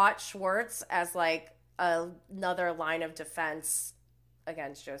brought Schwartz as like another line of defense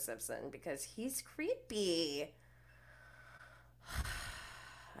against Joe Simpson because he's creepy.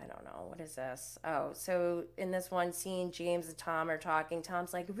 I don't know. What is this? Oh, so in this one scene, James and Tom are talking.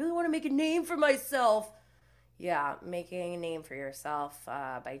 Tom's like, I really want to make a name for myself. Yeah, making a name for yourself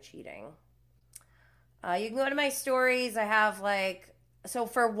by cheating. You can go to my stories. I have like, so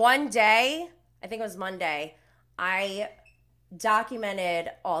for one day, I think it was Monday, I documented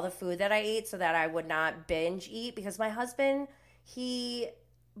all the food that I ate so that I would not binge eat because my husband, he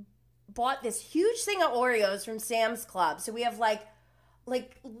bought this huge thing of Oreos from Sam's Club. So we have like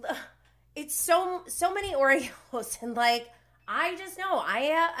it's so many Oreos and like I just know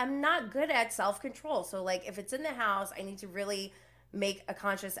I'm not good at self-control. So like if it's in the house, I need to really make a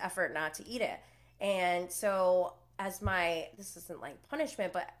conscious effort not to eat it. And so this isn't like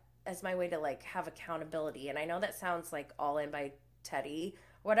punishment, but as my way to like have accountability. And I know that sounds like All In by Teddy,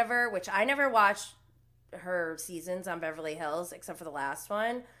 whatever, which I never watched her seasons on Beverly Hills except for the last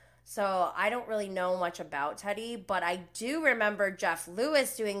one. So I don't really know much about Teddy, but I do remember Jeff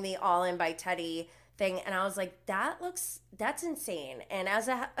Lewis doing the All In by Teddy thing. And I was like, that's insane. And as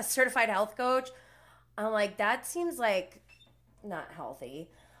a certified health coach, I'm like, that seems like not healthy.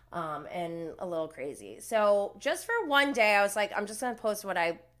 And a little crazy. So just for one day, I was like, I'm just going to post what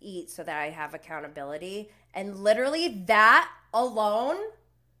I eat so that I have accountability. And literally that alone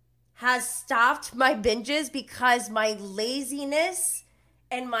has stopped my binges because my laziness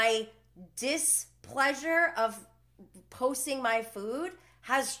and my displeasure of posting my food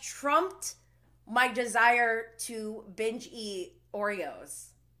has trumped my desire to binge eat Oreos.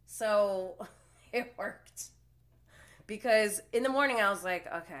 So it worked. Because in the morning I was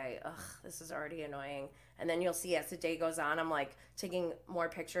like, okay, this is already annoying. And then you'll see as the day goes on, I'm like taking more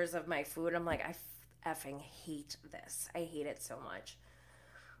pictures of my food. I'm like, I effing hate this. I hate it so much.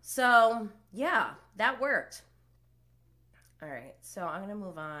 So yeah, that worked. All right, so I'm going to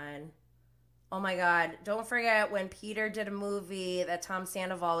move on. Oh my God, don't forget when Peter did a movie that Tom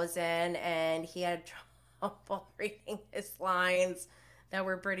Sandoval was in and he had trouble reading his lines that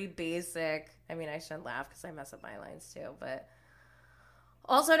were pretty basic. I mean, I shouldn't laugh because I mess up my lines too, but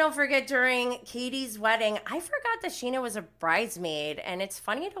also don't forget during Katie's wedding, I forgot that Sheena was a bridesmaid, and it's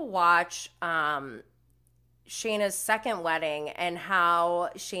funny to watch Shayna's second wedding and how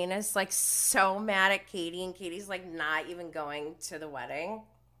Shayna's like so mad at Katie and Katie's like not even going to the wedding.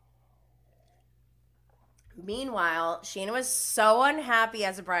 Meanwhile, Shayna was so unhappy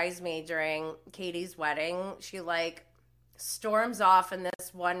as a bridesmaid during Katie's wedding. She like storms off in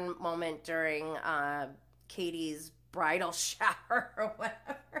this one moment during Katie's bridal shower or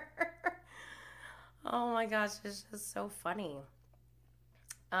whatever. Oh my gosh, it's just so funny.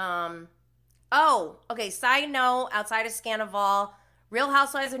 Oh, okay, side note, outside of Scandoval, Real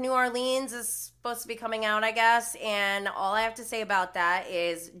Housewives of New Orleans is supposed to be coming out, I guess, and all I have to say about that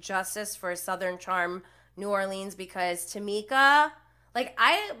is justice for Southern Charm New Orleans, because Tamika, like,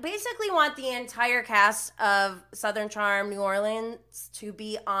 I basically want the entire cast of Southern Charm New Orleans to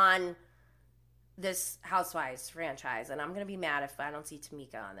be on this Housewives franchise, and I'm going to be mad if I don't see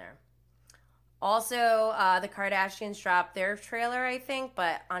Tamika on there. Also, the Kardashians dropped their trailer, I think,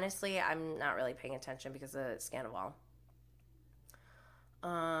 but honestly, I'm not really paying attention because of Scandoval.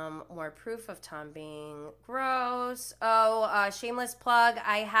 More proof of Tom being gross. Oh, shameless plug.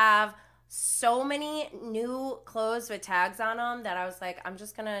 I have so many new clothes with tags on them that I was like, I'm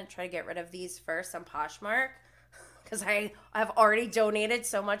just going to try to get rid of these first on Poshmark because I've already donated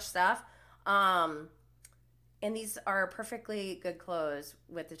so much stuff. And these are perfectly good clothes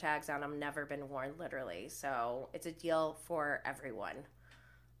with the tags on them, never been worn, literally. So it's a deal for everyone.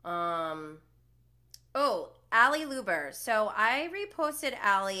 Oh, Allie Luber. So I reposted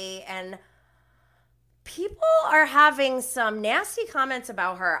Allie, and people are having some nasty comments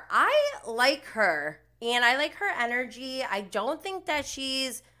about her. I like her, and I like her energy. I don't think that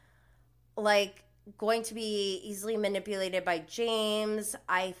she's, like, going to be easily manipulated by James.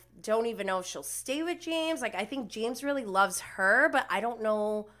 I don't even know if she'll stay with James. Like, I think James really loves her, but I don't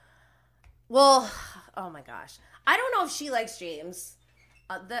know. Well, oh my gosh. I don't know if she likes James.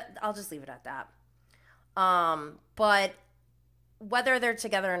 I'll just leave it at that. But whether they're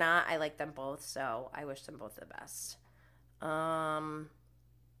together or not, I like them both, so I wish them both the best.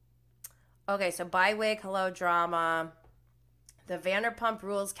 Okay, so Bywig, hello, drama. The Vanderpump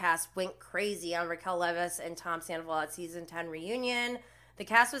Rules cast went crazy on Raquel Leviss and Tom Sandoval at season 10 reunion. The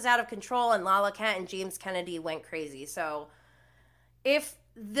cast was out of control, and Lala Kent and James Kennedy went crazy. So if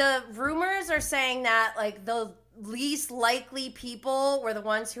the rumors are saying that, like, the least likely people were the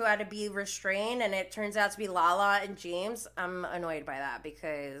ones who had to be restrained, and it turns out to be Lala and James, I'm annoyed by that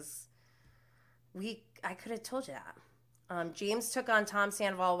because I could have told you that. James took on Tom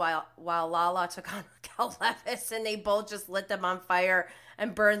Sandoval while Lala took on Raquel Leviss, and they both just lit them on fire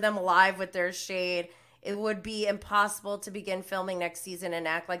and burned them alive with their shade. It would be impossible to begin filming next season and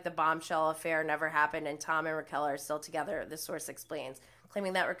act like the bombshell affair never happened and Tom and Raquel are still together, the source explains,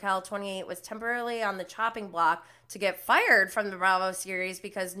 claiming that Raquel, 28, was temporarily on the chopping block to get fired from the Bravo series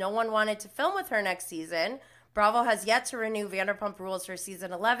because no one wanted to film with her next season. Bravo has yet to renew Vanderpump Rules for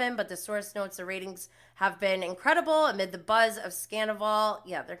season 11, but the source notes the ratings have been incredible amid the buzz of Scandoval.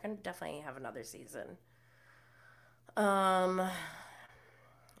 Yeah, they're going to definitely have another season. Okay.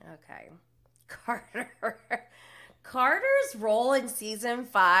 Carter's role in season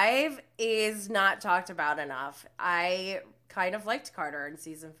 5 is not talked about enough. I kind of liked Carter in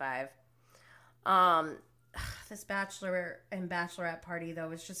season 5. This Bachelor and Bachelorette party, though,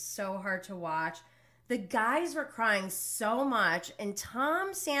 was just so hard to watch. The guys were crying so much, and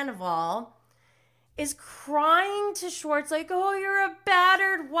Tom Sandoval is crying to Schwartz like, oh, you're a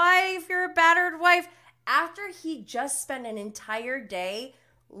battered wife, after he just spent an entire day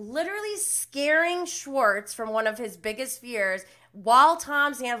literally scaring Schwartz from one of his biggest fears while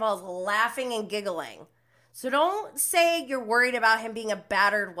Tom Sandoval is laughing and giggling. So don't say you're worried about him being a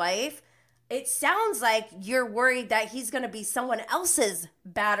battered wife. It sounds like you're worried that he's going to be someone else's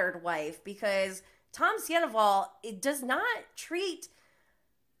battered wife because Tom Sandoval, it does not treat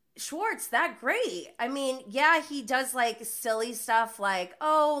Schwartz that great. I mean, yeah, he does like silly stuff like,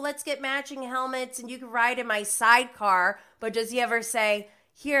 oh, let's get matching helmets and you can ride in my sidecar. But does he ever say,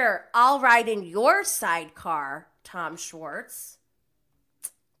 here, I'll ride in your sidecar, Tom Schwartz?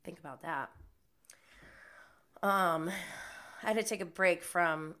 Think about that. I had to take a break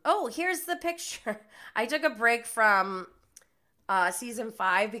from, oh, here's the picture. I took a break from season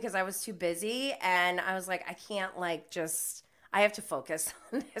 5 because I was too busy and I was like, I can't like just, I have to focus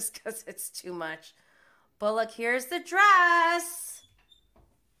on this because it's too much. But look, here's the dress.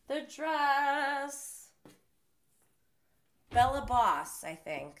 The dress. Bella Boss, I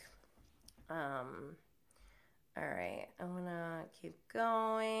think. All right, I'm gonna keep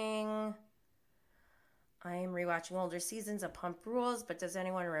going. I am rewatching older seasons of Pump Rules, but does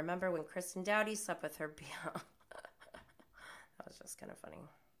anyone remember when Kristen Dowdy slept with her that was just kind of funny.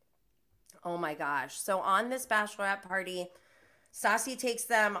 Oh my gosh. So on this bachelorette party, Stassi takes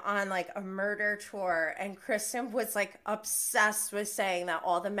them on like a murder tour, and Kristen was like obsessed with saying that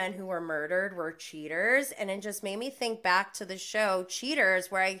all the men who were murdered were cheaters. And it just made me think back to the show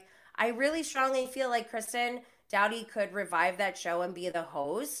Cheaters, where I really strongly feel like Kristen Dowdy could revive that show and be the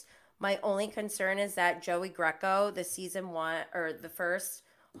host. My only concern is that Joey Greco, the season 1 or the first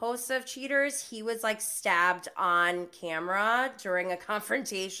host of Cheaters, he was like stabbed on camera during a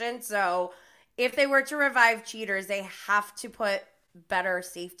confrontation. So if they were to revive Cheaters, they have to put better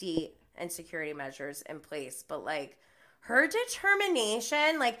safety and security measures in place. But like her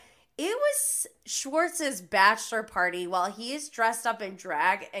determination, like it was Schwartz's bachelor party while he is dressed up in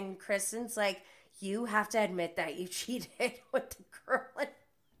drag, and Kristen's like, you have to admit that you cheated with the girl in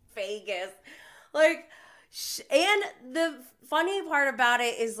Vegas. Like, and the funny part about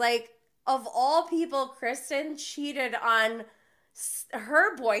it is like, of all people, Kristen cheated on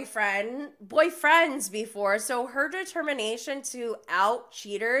her boyfriends before. So her determination to out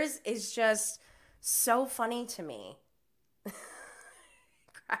cheaters is just so funny to me.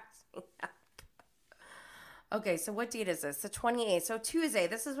 Cracks me up. Okay, so what date is this? The 28th. So Tuesday.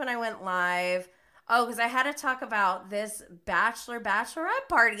 This is when I went live. Oh, because I had to talk about this bachelorette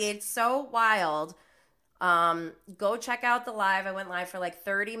party. It's so wild. Go check out the live. I went live for like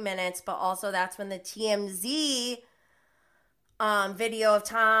 30 minutes, but also that's when the TMZ video of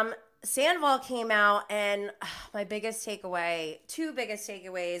Tom Sandoval came out, and my biggest takeaway, two biggest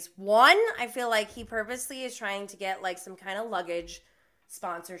takeaways. One, I feel like he purposely is trying to get like some kind of luggage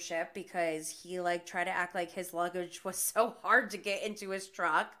sponsorship because he like tried to act like his luggage was so hard to get into his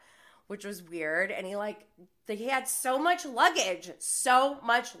truck, which was weird. And he had so much luggage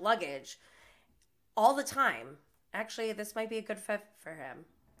all the time. Actually, this might be a good fit for him.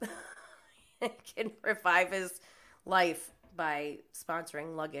 It can revive his life by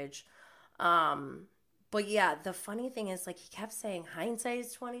sponsoring luggage. But yeah, the funny thing is like he kept saying hindsight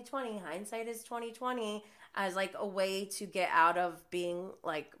is 2020 as like a way to get out of being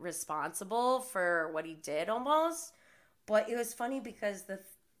like responsible for what he did almost. But it was funny because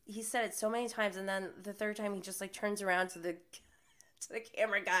he said it so many times, and then the third time he just like turns around to the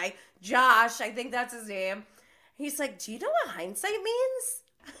camera guy, Josh, I think that's his name. He's like, do you know what hindsight means?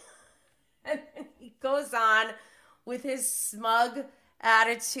 And then he goes on with his smug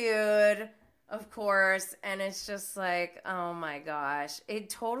attitude, of course, and it's just like, oh my gosh. It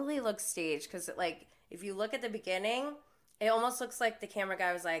totally looks staged because like if you look at the beginning, it almost looks like the camera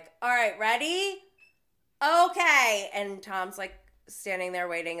guy was like, all right, ready? Okay. And Tom's like standing there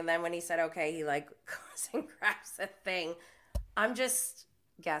waiting, and then when he said okay, he like goes and grabs the thing. I'm just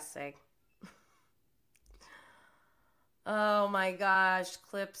guessing. Oh my gosh,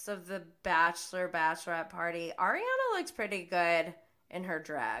 clips of the bachelorette party. Ariana looks pretty good in her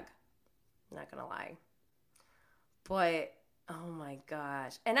drag. I'm not gonna lie. But oh my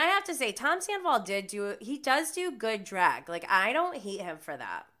gosh. And I have to say, Tom Sandoval does do good drag. Like, I don't hate him for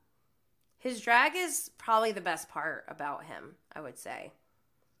that. His drag is probably the best part about him, I would say.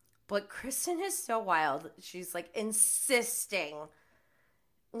 But Kristen is so wild. She's like insisting.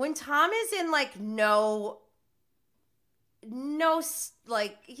 When Tom is in like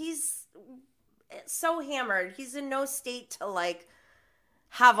like he's so hammered. He's in no state to like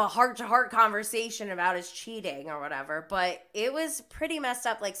have a heart-to-heart conversation about his cheating or whatever. But it was pretty messed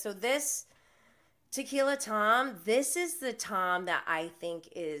up. Like, so this Tequila Tom, this is the Tom that I think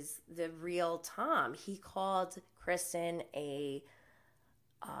is the real Tom. He called Kristen a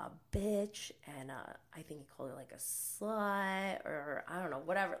bitch, and I think he called her like a slut, or I don't know,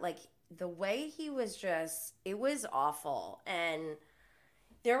 whatever. Like, the way he was just, it was awful. And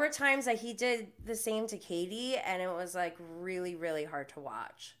there were times that he did the same to Katie, and it was like really, really hard to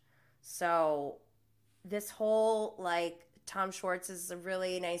watch. So this whole like Tom Schwartz is a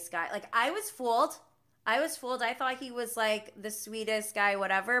really nice guy. Like, I was fooled. I thought he was like the sweetest guy,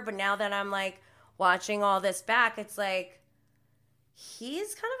 whatever. But now that I'm like watching all this back, it's like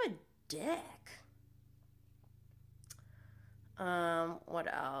he's kind of a dick.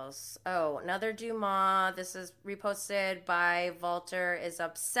 What else? Oh, another Dumas. This is reposted by Walter is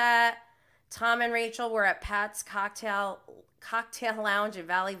upset. Tom and Rachel were at Pat's cocktail lounge in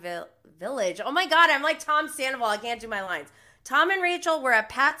Valley Village. Oh my God, I'm like Tom Sandoval. I can't do my lines. Tom and Rachel were at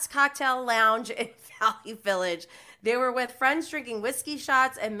Pat's cocktail lounge in Valley Village. They were with friends drinking whiskey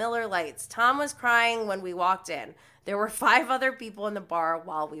shots and Miller Lights. Tom was crying when we walked in. There were 5 other people in the bar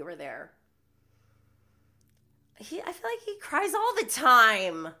while we were there. I feel like he cries all the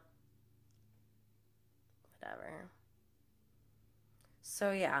time. Whatever.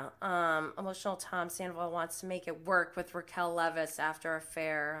 So yeah, emotional Tom Sandoval wants to make it work with Raquel Leviss after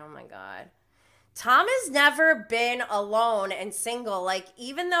affair. Oh my God. Tom has never been alone and single. Like,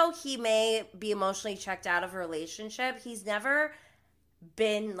 even though he may be emotionally checked out of a relationship, he's never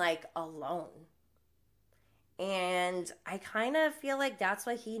been like alone. And I kind of feel like that's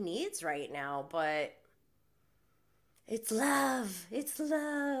what he needs right now, but it's love. It's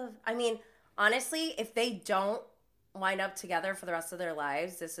love. I mean, honestly, if they don't wind up together for the rest of their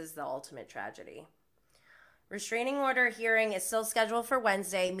lives, this is the ultimate tragedy. Restraining order hearing is still scheduled for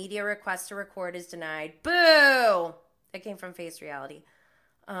Wednesday. Media request to record is denied. Boo! That came from Face Reality.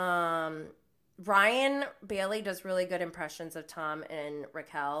 Ryan Bailey does really good impressions of Tom and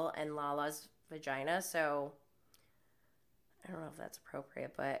Raquel and Lala's vagina, so I don't know if that's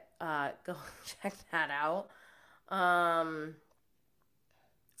appropriate, but go check that out.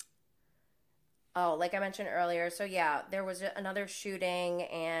 Oh, like I mentioned earlier, so yeah, there was another shooting,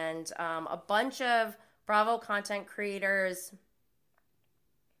 and a bunch of Bravo content creators,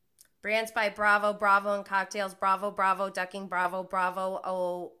 brands by Bravo, Bravo and Cocktails, Bravo, Ducking Bravo,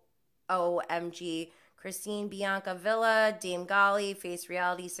 OMG, Christine Bianca Villa, Dame Golly, Face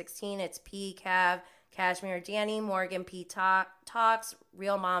Reality 16, it's P, Cav, Cashmere Danny, Morgan P Talks,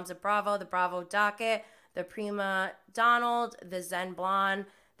 Real Moms of Bravo, the Bravo Docket, the Prima Donald, the Zen Blonde.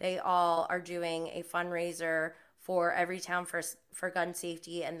 They all are doing a fundraiser for Everytown for gun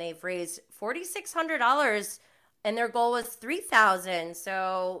safety, and they've raised $4,600, and their goal was $3,000.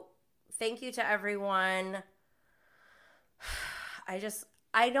 So thank you to everyone.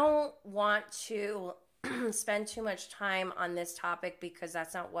 I don't want to spend too much time on this topic because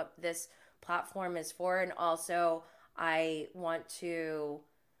that's not what this platform is for, and also I want to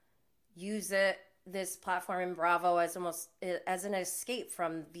use this platform in Bravo as an escape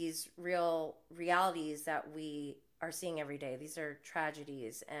from these real realities that we are seeing every day. These are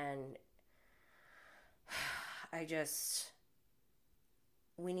tragedies, and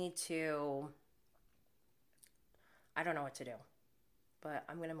we need to, I don't know what to do, but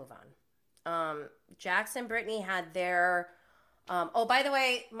I'm going to move on. Jackson Brittany had their, oh, by the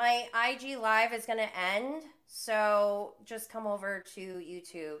way, my IG live is going to end, so just come over to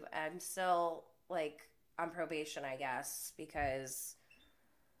YouTube. I'm still like on probation, I guess, because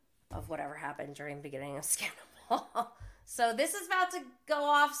of whatever happened during the beginning of Scandoval. So this is about to go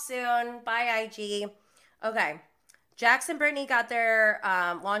off soon. Bye, IG. Okay. Jackson Brittany got their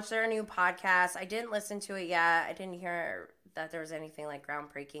launched their new podcast. I didn't listen to it yet. I didn't hear that there was anything like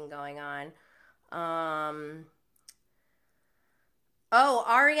groundbreaking going on. Oh,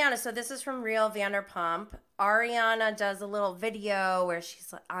 Ariana. So this is from Real Vanderpump. Ariana does a little video where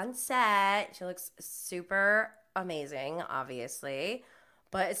she's on set. She looks super amazing, obviously.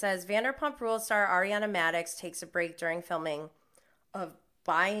 But it says, Vanderpump Rules star Ariana Madix takes a break during filming of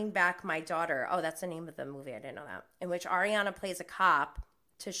Buying Back My Daughter. Oh, that's the name of the movie. I didn't know that. In which Ariana plays a cop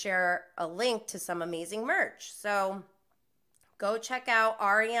to share a link to some amazing merch. So go check out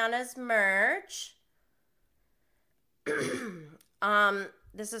Ariana's merch.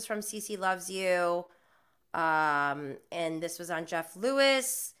 This is from CC Loves You. And this was on Jeff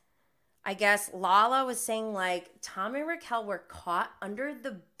Lewis. I guess Lala was saying like Tom and Raquel were caught under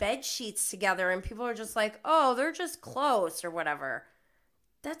the bed sheets together, and people are just like, oh, they're just close or whatever.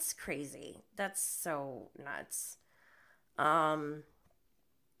 That's crazy. That's so nuts. I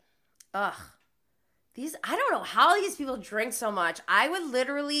don't know how these people drink so much. I would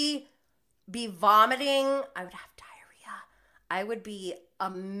literally be vomiting. I would have diarrhea. I would be a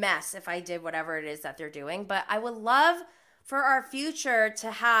mess if I did whatever it is that they're doing. But I would love for our future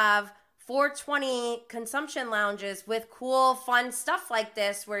to have 420 consumption lounges with cool, fun stuff like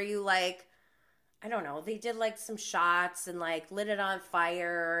this where you like, I don't know, they did like some shots and like lit it on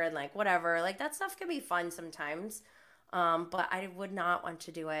fire and like whatever. Like that stuff can be fun sometimes. But I would not want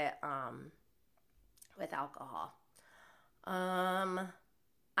to do it with alcohol. Um,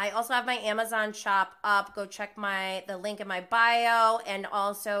 I also have my Amazon shop up. Go check the link in my bio and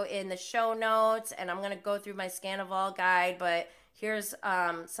also in the show notes. And I'm gonna go through my Scandoval guide, but here's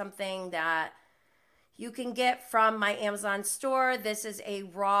something that you can get from my Amazon store. This is a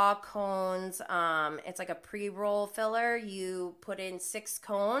raw cones. It's like a pre-roll filler. You put in 6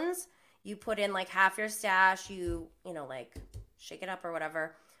 cones. You put in like half your stash. Like shake it up or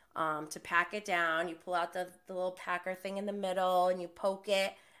whatever to pack it down. You pull out the little packer thing in the middle and you poke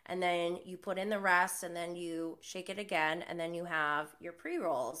it. And then you put in the rest and then you shake it again. And then you have your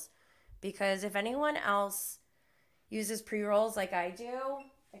pre-rolls. Because if anyone else uses pre-rolls like I do,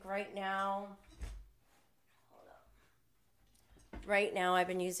 like right now I've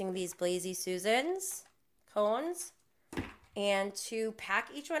been using these Blazy Susans cones, and to pack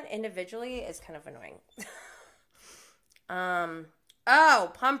each one individually is kind of annoying.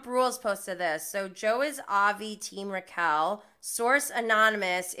 Pump Rules posted this. So Joe is Avi, Team Raquel. Source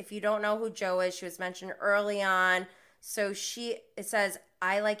anonymous. If you don't know who Joe is, she was mentioned early on. So it says,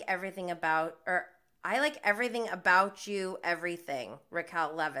 I like everything about you, everything,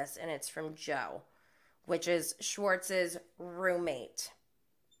 Raquel Levis, and it's from Joe, which is Schwartz's roommate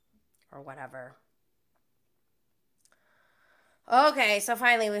or whatever. Okay, so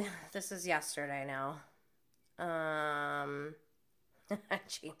finally, this is yesterday now.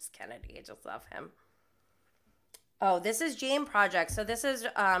 James Kennedy, I just love him. Oh, this is Jane Project. So this is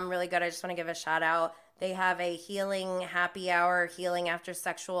really good. I just want to give a shout out. They have a healing happy hour, healing after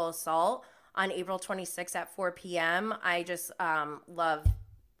sexual assault on April 26th at 4 p.m. I just love,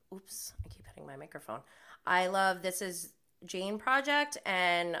 oops, I keep hitting my microphone. I love This is Jane Project,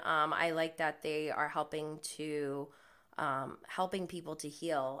 and I like that they are helping people to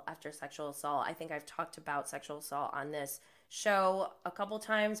heal after sexual assault. I think I've talked about sexual assault on this show a couple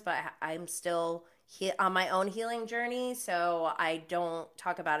times, but I'm still on my own healing journey, so I don't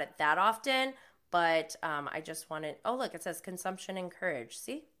talk about it that often, but I just wanted, oh look, it says consumption encouraged.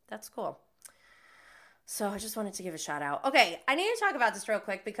 See, that's cool. So I just wanted to give a shout out. Okay, I need to talk about this real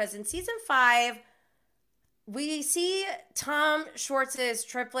quick because in season 5, we see Tom Schwartz's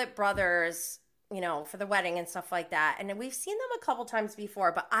triplet brothers, for the wedding and stuff like that. And we've seen them a couple times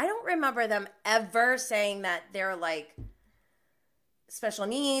before, but I don't remember them ever saying that they're like special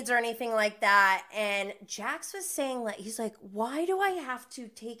needs or anything like that. And Jax was saying, like, he's like, why do I have to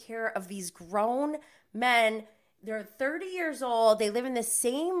take care of these grown men? They're 30 years old. They live in the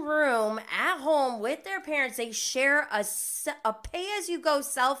same room at home with their parents. They share a pay-as-you-go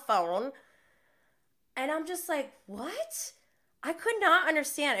cell phone. And I'm just like, what? I could not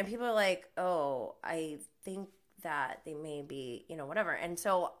understand. And people are like, oh, I think that they may be, whatever. And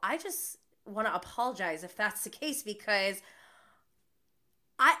so I just want to apologize if that's the case, because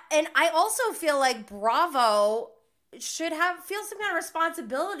I also feel like Bravo should feel some kind of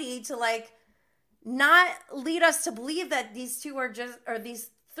responsibility to like not lead us to believe that these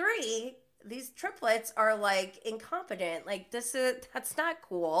triplets are like incompetent. Like that's not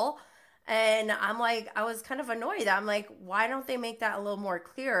cool. And I'm like, I was kind of annoyed. I'm like, why don't they make that a little more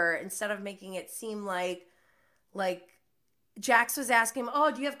clearer instead of making it seem like Jax was asking him,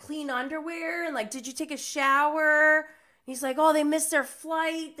 oh, do you have clean underwear? And like, did you take a shower? He's like, oh, they missed their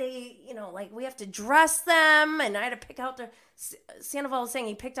flight. They, like we have to dress them. And I had to pick out Sandoval was saying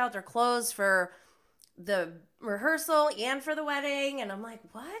he picked out their clothes for the rehearsal and for the wedding. And I'm like,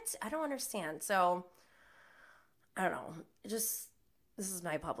 what? I don't understand. So I don't know. This is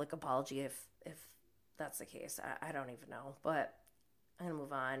my public apology if that's the case. I don't even know, but I'm going to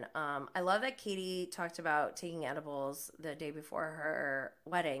move on. I love that Katie talked about taking edibles the day before her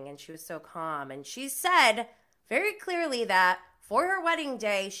wedding, and she was so calm. And she said very clearly that for her wedding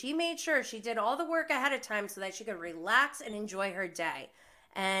day, she made sure she did all the work ahead of time so that she could relax and enjoy her day.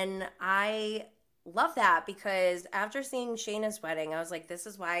 And I love that, because after seeing Shayna's wedding, I was like, this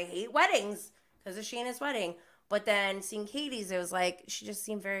is why I hate weddings, because of Shayna's wedding. But then seeing Katie's, it was like, she just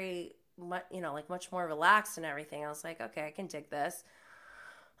seemed very much, much more relaxed and everything. I was like, okay, I can dig this.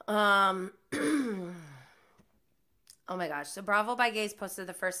 Oh my gosh. So Bravo by Gaze posted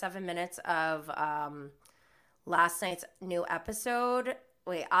the first 7 minutes of last night's new episode.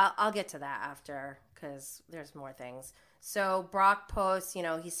 Wait, I'll get to that after, because there's more things. So Brock posts,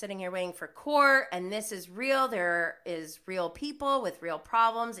 he's sitting here waiting for court, and this is real. There is real people with real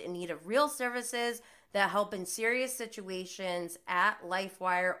problems in need of real services that help in serious situations at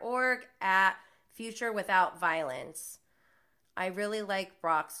LifeWire.org at Future Without Violence. I really like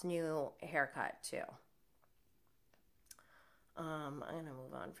Brock's new haircut too. I'm going to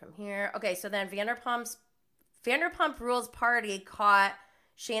move on from here. Okay, so then Vanderpump Rules party caught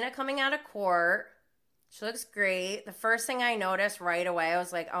Shayna coming out of court, She looks great. The first thing I noticed right away, I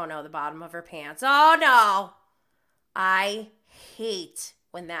was like, oh no, the bottom of her pants. Oh no. I hate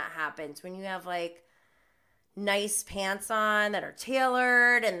when that happens. When you have like nice pants on that are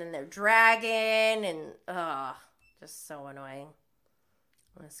tailored and then they're dragging and just so annoying.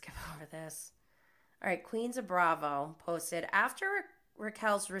 I'm gonna skip over this. All right, Queens of Bravo posted after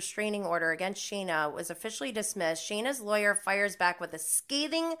Raquel's restraining order against Shayna was officially dismissed, Shayna's lawyer fires back with a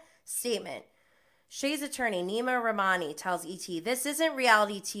scathing statement. Shay's attorney, Nima Ramani, tells ET, this isn't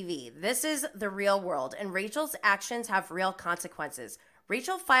reality TV. This is the real world, and Rachel's actions have real consequences.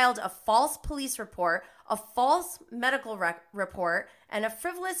 Rachel filed a false police report, a false medical report, and a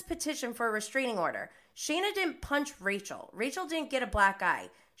frivolous petition for a restraining order. Shayna didn't punch Rachel. Rachel didn't get a black eye.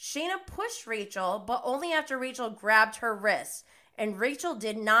 Shayna pushed Rachel, but only after Rachel grabbed her wrist, and Rachel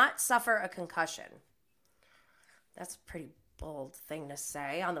did not suffer a concussion. That's a pretty bold thing to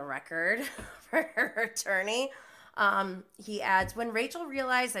say on the record for her attorney. He adds, when Rachel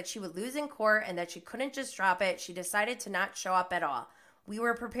realized that she would lose in court and that she couldn't just drop it, she decided to not show up at all. We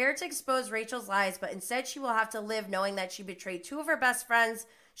were prepared to expose Rachel's lies, but instead she will have to live knowing that she betrayed two of her best friends,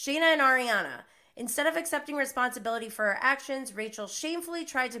 Shayna and Ariana. Instead of accepting responsibility for her actions, Rachel shamefully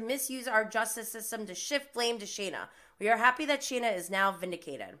tried to misuse our justice system to shift blame to Shayna. We are happy that Shayna is now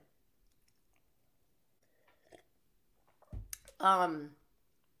vindicated.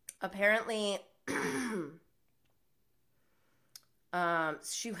 Apparently,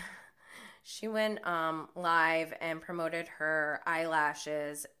 she went live and promoted her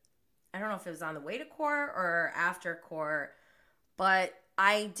eyelashes. I don't know if it was on the way to court or after court, but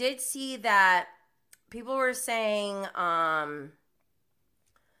I did see that people were saying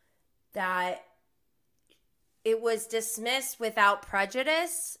that it was dismissed without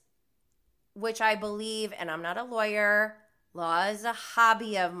prejudice, which I believe, and I'm not a lawyer, law is a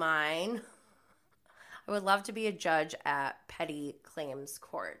hobby of mine. I would love to be a judge at petty claims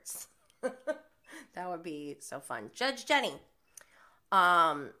courts. That would be so fun. Judge Jenny.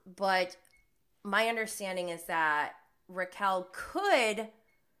 But my understanding is that Raquel could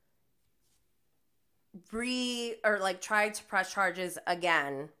try to press charges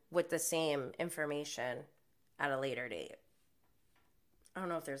again with the same information at a later date. I don't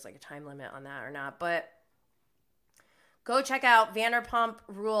know if there's like a time limit on that or not, but go check out Vanderpump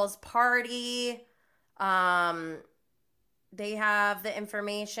Rules Party. They have the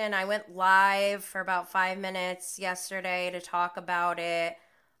information. I went live for about 5 minutes yesterday to talk about it.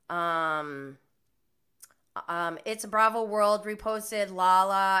 It's a Bravo World reposted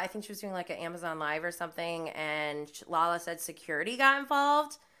Lala. I think she was doing like an Amazon Live or something, and Lala said security got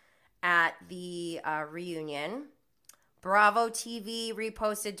involved at the reunion. Bravo TV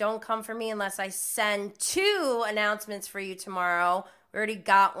reposted, don't come for me unless I send 2 announcements for you tomorrow. We already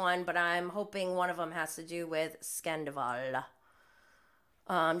got one, but I'm hoping one of them has to do with Scandoval.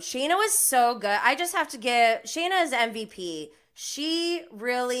 Shayna was so good. I just have to give Shayna as MVP. She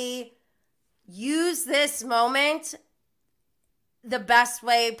really used this moment the best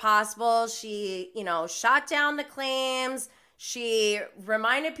way possible. She, shot down the claims. She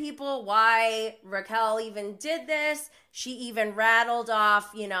reminded people why Raquel even did this. She even rattled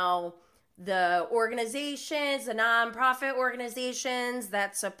off, the organizations, the nonprofit organizations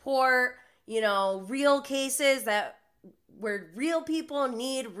that support, real cases where real people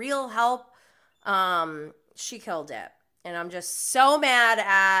need real help. She killed it. And I'm just so mad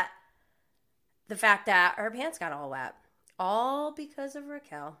at the fact that her pants got all wet. All because of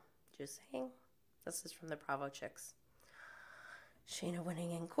Raquel. Just saying. This is from the Bravo Chicks. Shayna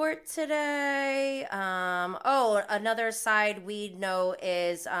winning in court today. Another side we know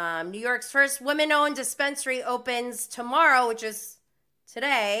is New York's first women-owned dispensary opens tomorrow, which is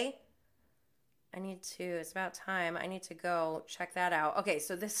today. It's about time. I need to go check that out. Okay,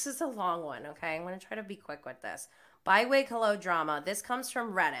 so this is a long one, okay? I'm going to try to be quick with this. By Wig Hello Drama. This comes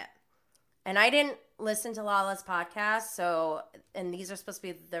from Reddit. And I didn't listen to Lala's podcast, and these are supposed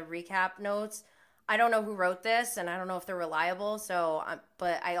to be the recap notes. I don't know who wrote this, and I don't know if they're reliable,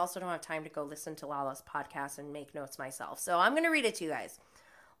 but I also don't have time to go listen to Lala's podcast and make notes myself. So I'm going to read it to you guys.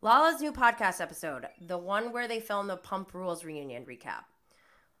 Lala's new podcast episode, the one where they filmed the Pump Rules reunion recap.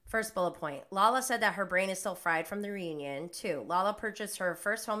 First bullet point, Lala said that her brain is still fried from the reunion. 2, Lala purchased her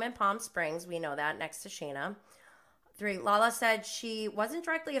first home in Palm Springs. We know that, next to Shayna. 3, Lala said she wasn't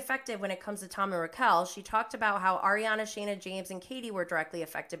directly affected when it comes to Tom and Raquel. She talked about how Ariana, Shayna, James, and Katie were directly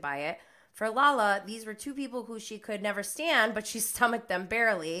affected by it. For Lala, these were 2 people who she could never stand, but she stomached them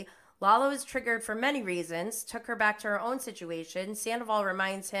barely. Lala was triggered for many reasons, took her back to her own situation. Sandoval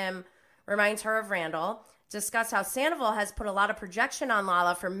reminds her of Randall. discuss how Sandoval has put a lot of projection on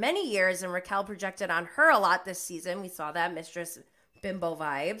Lala for many years, and Raquel projected on her a lot this season. We saw that Mistress Bimbo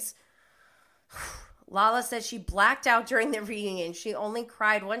vibes. Lala says she blacked out during the reunion. She only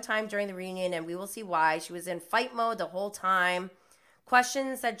cried one time during the reunion, and we will see why. She was in fight mode the whole time.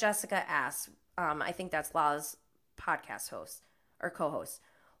 Questions that Jessica asked. I think that's Lala's podcast host or co-host.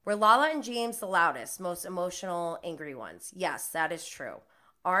 Were Lala and James the loudest, most emotional, angry ones? Yes, that is true.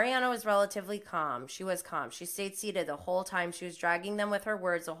 Ariana was relatively calm. She was calm. She stayed seated the whole time. She was dragging them with her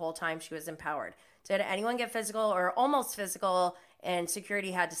words the whole time. She was empowered. Did anyone get physical or almost physical and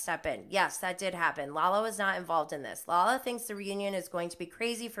security had to step in? Yes, that did happen. Lala was not involved in this. Lala thinks the reunion is going to be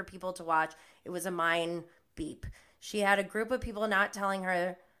crazy for people to watch. It was a mind beep. She had a group of people not telling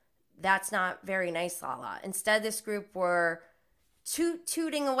her that's not very nice, Lala. Instead, this group were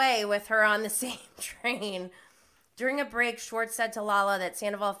tooting away with her on the same train. During a break, Schwartz said to Lala that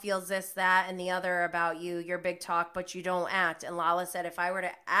Sandoval feels this, that, and the other about you. You're big talk, but you don't act. And Lala said, if I were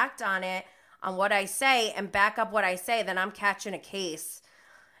to act on it, on what I say, and back up what I say, then I'm catching a case.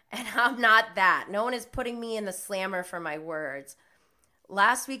 And I'm not that. No one is putting me in the slammer for my words.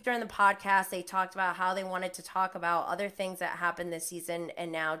 Last week during the podcast, they talked about how they wanted to talk about other things that happened this season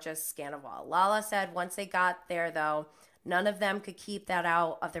and now just Scandoval. Lala said once they got there, though, none of them could keep that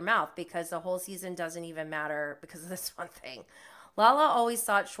out of their mouth because the whole season doesn't even matter because of this one thing. Lala always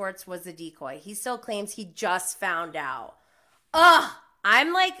thought Schwartz was a decoy. He still claims he just found out. Ugh!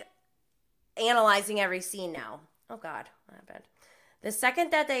 I'm like analyzing every scene now. Oh, God. What happened? The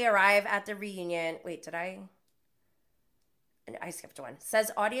second that they arrive at the reunion... Wait, did I skipped one. Says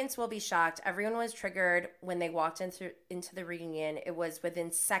audience will be shocked. Everyone was triggered when they walked into the reunion. It was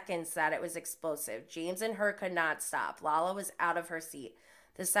within seconds that it was explosive. James and her could not stop. Lala was out of her seat.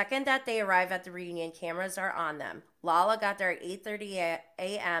 The second that they arrive at the reunion, cameras are on them. Lala got there at 8:30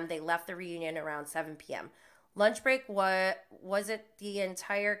 a.m. They left the reunion around 7 p.m. Lunch break, was it the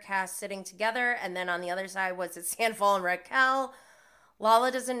entire cast sitting together? And then on the other side, was it Sandoval and Raquel?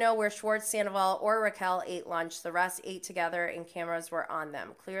 Lala doesn't know where Schwartz, Sandoval, or Raquel ate lunch. The rest ate together and cameras were on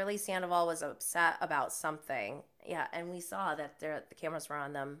them. Clearly, Sandoval was upset about something. Yeah, and we saw that the cameras were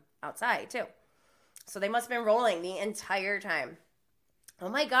on them outside, too. So they must have been rolling the entire time. Oh,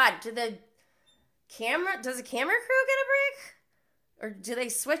 my God. Does the camera crew get a break? Or do they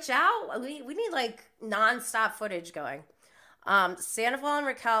switch out? We need, like, nonstop footage going. Sandoval and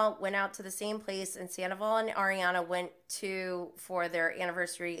Raquel went out to the same place, and Sandoval and Ariana went for their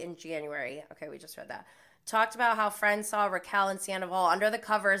anniversary in January. Okay, we just read that. Talked about how friends saw Raquel and Sandoval under the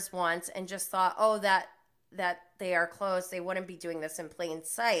covers once and just thought, oh, that they are close. They wouldn't be doing this in plain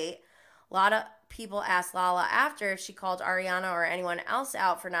sight. A lot of people asked Lala after if she called Ariana or anyone else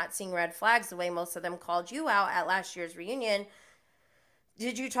out for not seeing red flags the way most of them called you out at last year's reunion.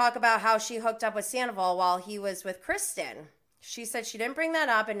 Did you talk about how she hooked up with Sandoval while he was with Kristen? She said she didn't bring that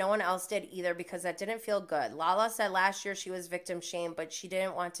up and no one else did either because that didn't feel good. Lala said last year she was victim shamed, but she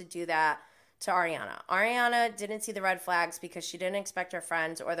didn't want to do that to Ariana. Ariana didn't see the red flags because she didn't expect her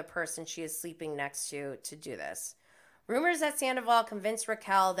friends or the person she is sleeping next to do this. Rumors that Sandoval convinced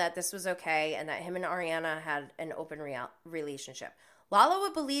Raquel that this was okay and that him and Ariana had an open relationship. Lala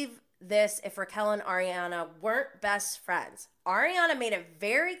would believe this if Raquel and Ariana weren't best friends. Ariana made it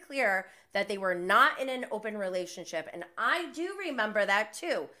very clear that they were not in an open relationship, and I do remember that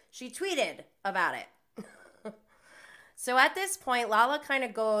too. She tweeted about it. So at this point, Lala kind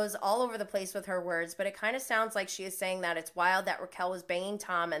of goes all over the place with her words, but it kind of sounds like she is saying that it's wild that Raquel was banging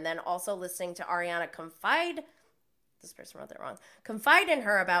Tom and then also listening to Ariana confide in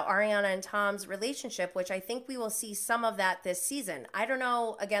her about Ariana and Tom's relationship, which I think we will see some of that this season. I don't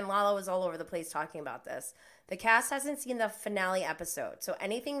know. Again, Lala was all over the place talking about this. The cast hasn't seen the finale episode, so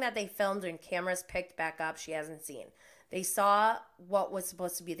anything that they filmed and cameras picked back up, she hasn't seen. They saw what was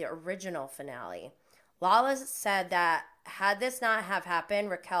supposed to be the original finale. Lala said that had this not have happened,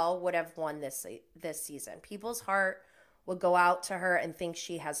 Raquel would have won this season. People's heart would go out to her and think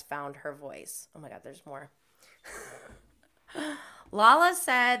she has found her voice. Oh my God, there's more. Lala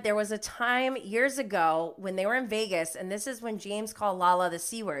said there was a time years ago when they were in Vegas, and this is when James called Lala the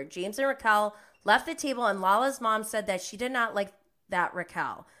C word. James and Raquel left the table, and Lala's mom said that she did not like that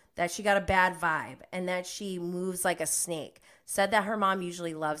Raquel, that she got a bad vibe, and that she moves like a snake. Said that her mom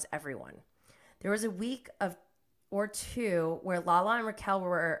usually loves everyone. There was a week or two where Lala and Raquel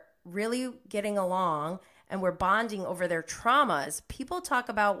were really getting along and were bonding over their traumas. People talk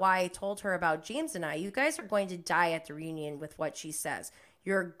about why I told her about James and I. You guys are going to die at the reunion with what she says.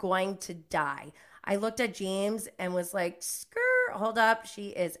 You're going to die. I looked at James and was like, skirt, hold up. She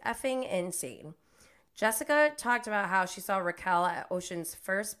is effing insane. Jessica talked about how she saw Raquel at Ocean's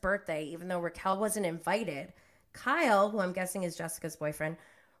first birthday, even though Raquel wasn't invited. Kyle, who I'm guessing is Jessica's boyfriend,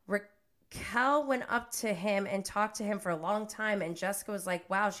 Raquel went up to him and talked to him for a long time. And Jessica was like,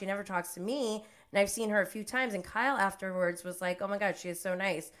 wow, she never talks to me. And I've seen her a few times. And Kyle afterwards was like, oh my God, she is so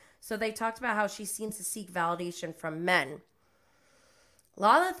nice. So they talked about how she seems to seek validation from men.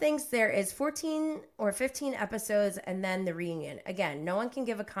 Lala thinks there is 14 or 15 episodes and then the reunion. Again, no one can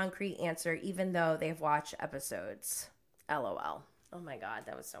give a concrete answer even though they've watched episodes. LOL. Oh my God,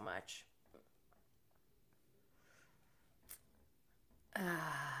 that was so much.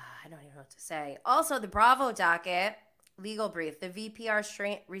 I don't even know what to say. Also, the Bravo docket, legal brief, the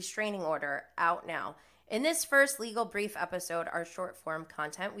VPR restraining order out now. In this first legal brief episode, our short form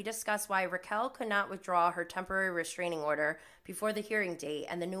content, we discuss why Raquel could not withdraw her temporary restraining order before the hearing date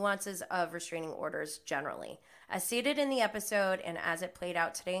and the nuances of restraining orders generally. As stated in the episode and as it played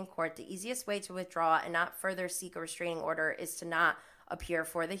out today in court, the easiest way to withdraw and not further seek a restraining order is to not appear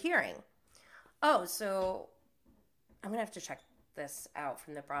for the hearing. Oh, so I'm going to have to check this out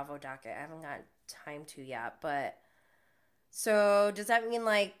from the Bravo docket. I haven't got time to yet, but so does that mean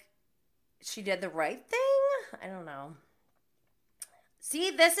like she did the right thing? I don't know.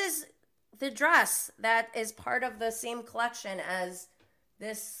 See, this is the dress that is part of the same collection as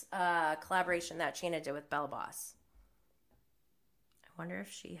this collaboration that Shayna did with Bella Boss. I wonder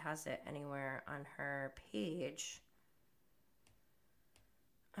if she has it anywhere on her page.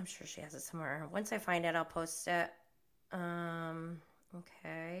 I'm sure she has it somewhere. Once I find it, I'll post it.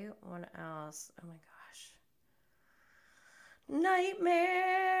 Okay, what else? Oh my gosh.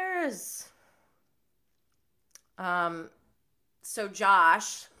 Nightmares. So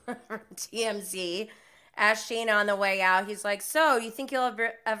Josh from TMZ asked Shayna on the way out, he's like, so you think you'll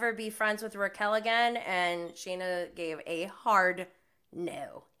ever be friends with Raquel again? And Shayna gave a hard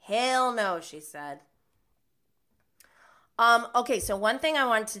no. Hell no, she said. Okay, so one thing I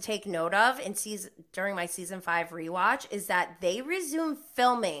wanted to take note of during my season 5 rewatch is that they resumed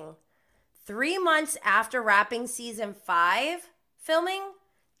filming 3 months after wrapping season 5 filming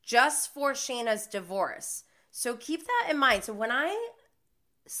just for Shayna's divorce. So keep that in mind. So when I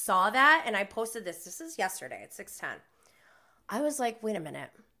saw that and I posted this is yesterday at 6:10, I was like, wait a minute.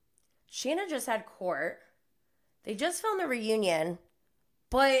 Shayna just had court. They just filmed the reunion,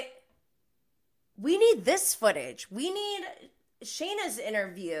 but we need this footage. We need Shayna's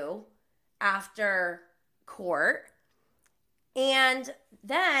interview after court. And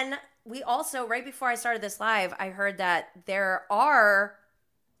then we also, right before I started this live, I heard that there are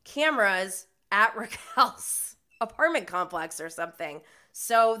cameras at Raquel's apartment complex or something.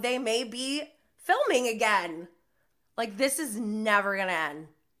 So they may be filming again. Like, this is never going to end.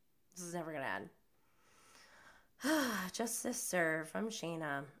 This is never going to end. Justice served from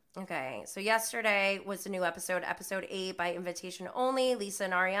Shayna. Okay, so yesterday was the new episode 8 by invitation only. Lisa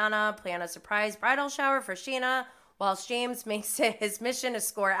and Ariana plan a surprise bridal shower for Shayna, whilst James makes it his mission to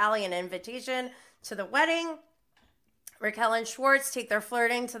score Allie an invitation to the wedding. Raquel and Schwartz take their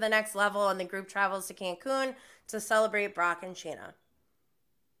flirting to the next level, and the group travels to Cancun to celebrate Brock and Shayna.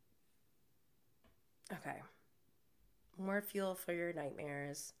 Okay. More fuel for your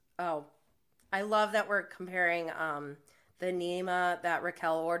nightmares. Oh, I love that we're comparing the Nema that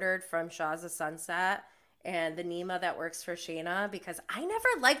Raquel ordered from Shaw's of Sunset and the Nema that works for Shayna, because I never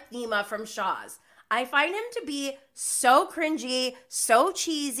liked Nema from Shaw's. I find him to be so cringy, so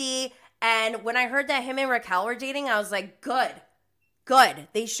cheesy, and when I heard that him and Raquel were dating, I was like, good.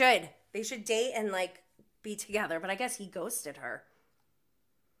 They should date and like be together, but I guess he ghosted her.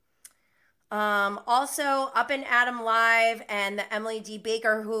 Also, Up and Adam Live and the Emily D.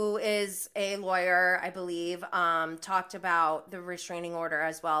 Baker, who is a lawyer, I believe, talked about the restraining order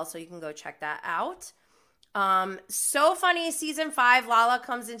as well, so you can go check that out. So funny, season 5, Lala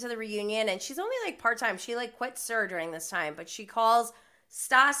comes into the reunion, and she's only like part-time. She like quit SUR during this time, but she calls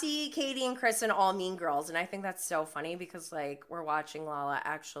Stassi, Katie, and Kristen all mean girls, and I think that's so funny because like we're watching Lala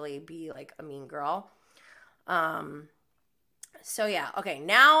actually be like a mean girl. So yeah, okay,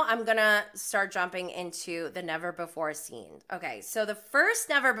 now I'm gonna start jumping into the never before scene. Okay, so the first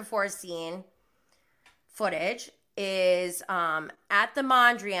never before scene footage is at the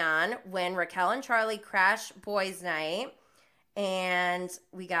Mondrian when Raquel and Charlie crash boys' night, and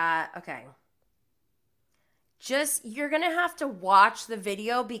we got, okay, just, you're gonna have to watch the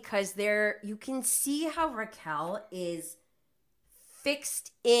video because you can see how Raquel is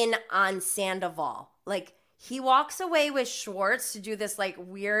fixed in on Sandoval. Like, he walks away with Schwartz to do this like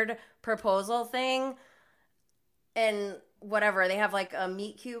weird proposal thing and whatever. They have like a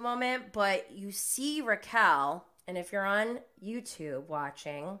meet cute moment, but you see Raquel, and if you're on YouTube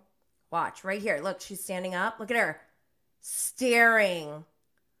watching, Watch right here. Look, she's standing up. Look at her staring.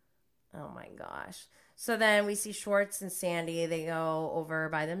 Oh my gosh. So then we see Schwartz and Sandy. They go over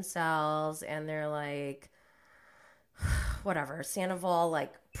by themselves and they're like, whatever. Sandoval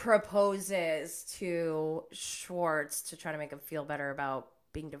like proposes to Schwartz to try to make him feel better about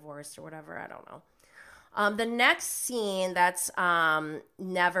being divorced or whatever. I don't know. The next scene that's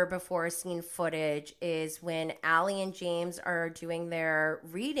never before seen footage is when Allie and James are doing their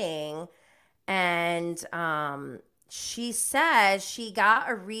reading, and she says she got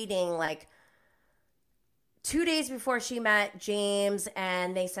a reading like 2 days before she met James,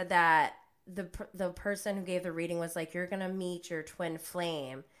 and they said that the person who gave the reading was like, you're gonna meet your twin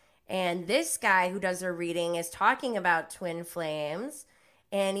flame. And this guy who does the reading is talking about twin flames,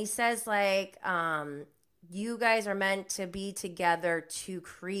 and he says like, you guys are meant to be together to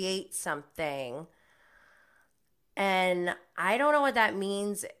create something. And I don't know what that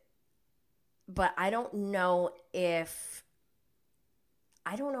means, but I don't know if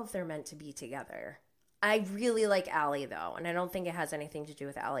they're meant to be together. I really like Allie though, and I don't think it has anything to do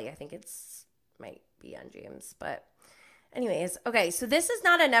with Allie. I think it's might be on James, but anyways, okay, so this is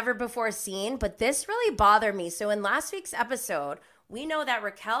not a never before seen, but this really bothered me. So in last week's episode, we know that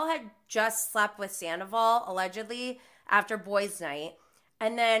Raquel had just slept with Sandoval, allegedly, after boys' night.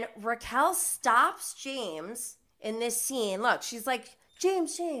 And then Raquel stops James in this scene. Look, she's like,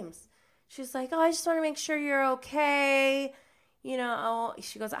 James. She's like, oh, I just want to make sure you're okay. You know,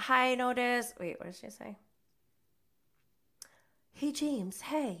 she goes, hi, I noticed. Wait, what did she say? Hey, James,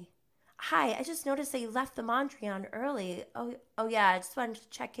 hey. Hi, I just noticed that you left the laundry on early. Oh yeah, I just wanted to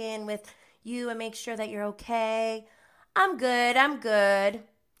check in with you and make sure that you're okay. I'm good.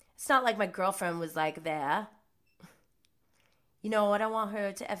 It's not like my girlfriend was like there. You know, I don't want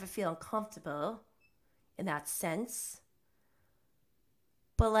her to ever feel uncomfortable in that sense.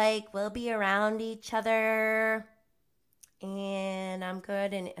 But like, we'll be around each other and I'm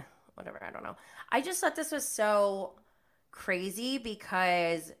good and whatever, I don't know. I just thought this was so crazy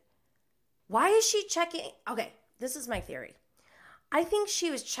because why is she checking? Okay, this is my theory. I think she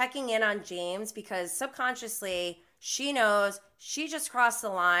was checking in on James because subconsciously she knows she just crossed the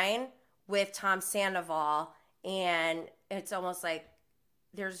line with Tom Sandoval, and it's almost like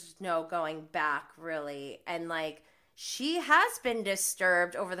there's no going back, really. And like she has been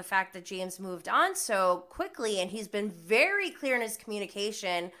disturbed over the fact that James moved on so quickly, and he's been very clear in his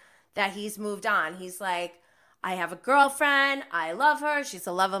communication that he's moved on. He's like, I have a girlfriend, I love her, she's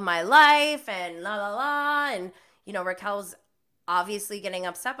the love of my life, and la la la. And you know, Raquel's obviously getting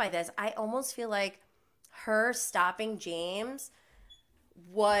upset by this. I almost feel like her stopping James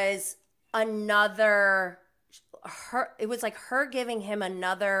was it was like her giving him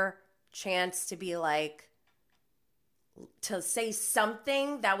another chance to be like, to say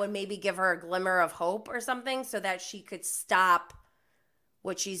something that would maybe give her a glimmer of hope or something so that she could stop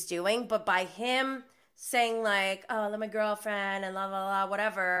what she's doing. But by him saying like, oh, I love my girlfriend and la la la,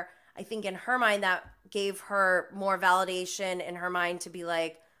 whatever, I think in her mind that gave her more validation in her mind to be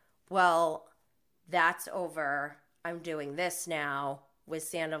like, well, that's over. I'm doing this now with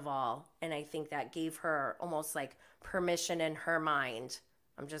Sandoval. And I think that gave her almost like permission in her mind.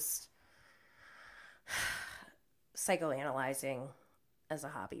 I'm just psychoanalyzing as a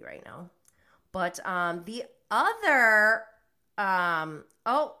hobby right now. But the other,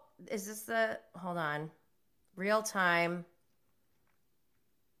 is this hold on, real time.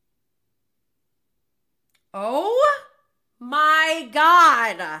 Oh my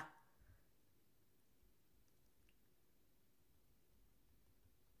God.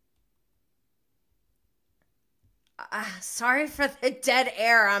 Sorry for the dead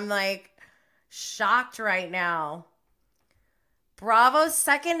air. I'm like shocked right now. Bravo's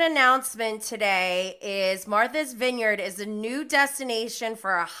second announcement today is Martha's Vineyard is a new destination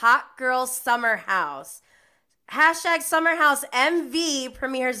for a hot girl summer house. Hashtag Summer House MV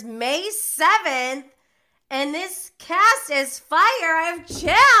premieres May 7th. And this cast is fire. I have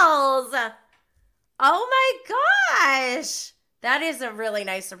chills. Oh my gosh. That is a really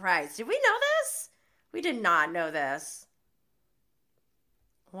nice surprise. Did we know this? We did not know this.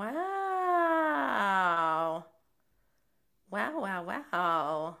 Wow.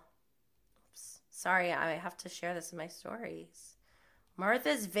 Wow. Oops. Sorry, I have to share this in my stories.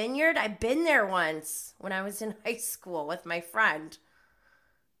 Martha's Vineyard, I've been there once when I was in high school with my friend.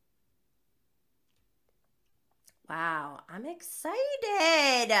 Wow, I'm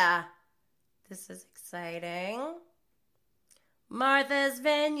excited. This is exciting. Martha's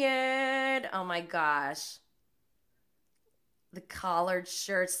Vineyard. Oh my gosh. The collared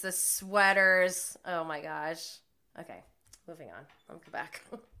shirts, the sweaters. Oh my gosh. Okay, moving on. I'll go back.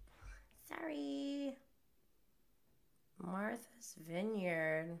 Sorry. Martha's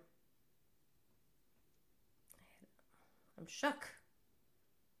Vineyard. I'm shook.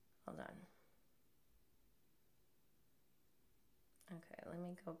 Hold on. Okay, let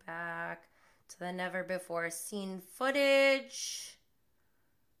me go back to the never before seen footage.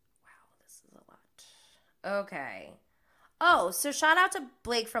 Wow, this is a lot. Okay. Oh, so shout out to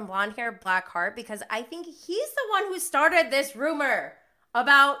Blake from Blonde Hair Black Heart because I think he's the one who started this rumor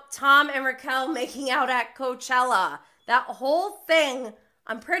about Tom and Raquel making out at Coachella. That whole thing,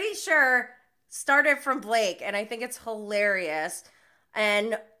 I'm pretty sure, started from Blake, and I think it's hilarious.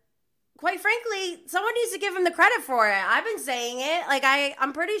 And quite frankly, someone needs to give him the credit for it. I've been saying it. Like,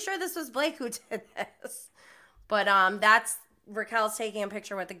 I'm pretty sure this was Blake who did this. But that's Raquel's taking a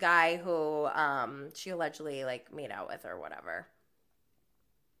picture with the guy who she allegedly like made out with or whatever.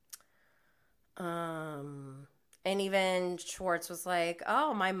 And even Schwartz was like,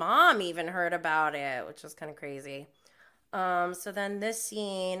 "Oh, my mom even heard about it," which was kind of crazy. So then this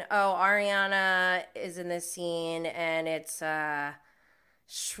scene, Ariana is in this scene, and it's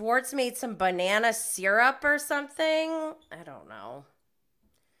Schwartz made some banana syrup or something. I don't know.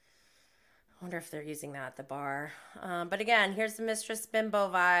 I wonder if they're using that at the bar. But again, here's the Mistress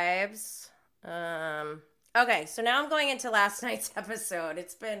Bimbo vibes. Okay, so now I'm going into last night's episode.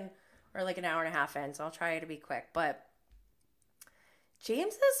 We're like an hour and a half in, so I'll try to be quick. But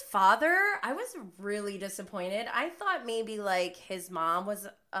James's father, I was really disappointed. I thought maybe like his mom was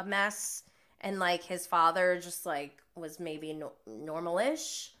a mess and like his father just like was maybe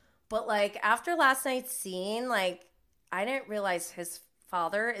normal-ish. But like after last night's scene, like I didn't realize his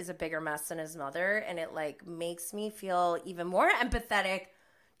father is a bigger mess than his mother, and it like makes me feel even more empathetic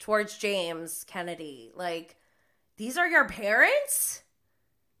towards James Kennedy. Like, these are your parents?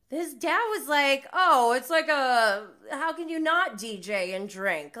 His dad was like, "Oh, it's like how can you not DJ and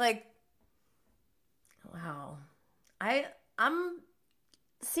drink?" Like, wow. I'm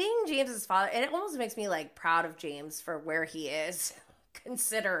seeing James's father, and it almost makes me like proud of James for where he is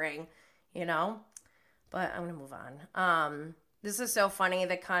considering, you know? But I'm going to move on. This is so funny,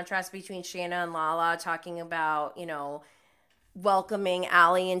 the contrast between Shayna and Lala talking about, you know, welcoming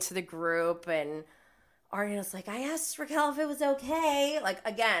Allie into the group, and Ariana's like, "I asked Raquel if it was okay." Like,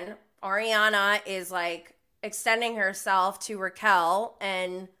 again, Ariana is like extending herself to Raquel,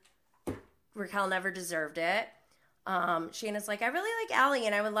 and Raquel never deserved it. Shayna's like, "I really like Allie,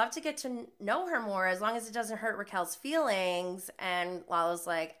 and I would love to get to know her more as long as it doesn't hurt Raquel's feelings." And Lala's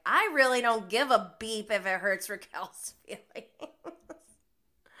like, "I really don't give a beep if it hurts Raquel's feelings."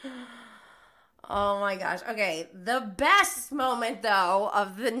 Oh my gosh. Okay, the best moment though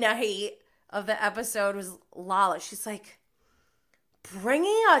of the night of the episode was Lala. She's like,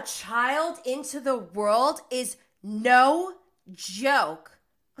 "Bringing a child into the world is no joke."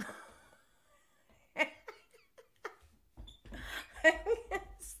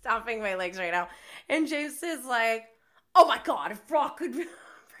 Stomping my legs right now. And James is like, "Oh my God, if Brock could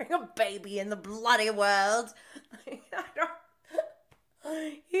bring a baby in the bloody world."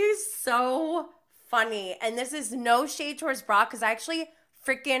 He's so funny. And this is no shade towards Brock because I actually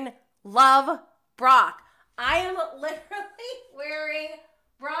freaking love Brock. I am literally wearing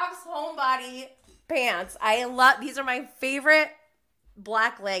Brock's homebody pants. These are my favorite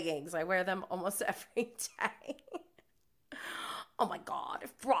black leggings. I wear them almost every day. Oh my God,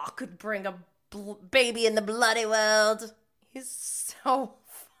 if Brock could bring a baby in the bloody world. He's so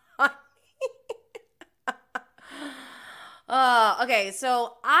funny. Okay,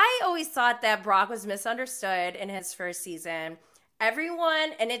 so I always thought that Brock was misunderstood in his first season.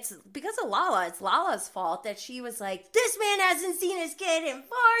 Everyone, and it's because of Lala, it's Lala's fault that she was like, "This man hasn't seen his kid in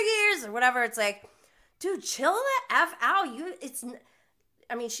 4 years," or whatever. It's like, dude, chill the F out.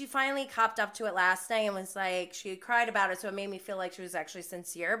 She finally copped up to it last night and was like, she cried about it, so it made me feel like she was actually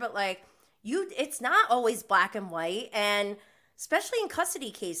sincere. But like, it's not always black and white, and especially in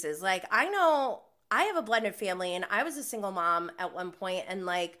custody cases. Like, I know I have a blended family, and I was a single mom at one point, and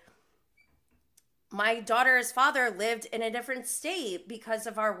like, my daughter's father lived in a different state because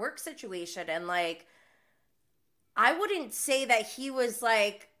of our work situation, and like, I wouldn't say that he was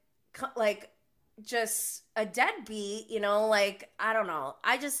like just a deadbeat, you know, like, I don't know.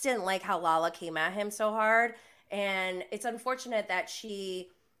 I just didn't like how Lala came at him so hard. And it's unfortunate that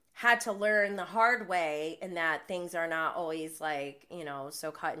she had to learn the hard way and that things are not always like, you know,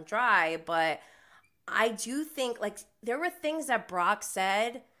 so cut and dry. But I do think like there were things that Brock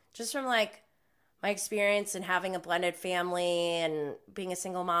said just from like my experience in having a blended family and being a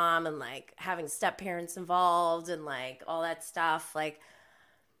single mom and like having step parents involved and like all that stuff. Like,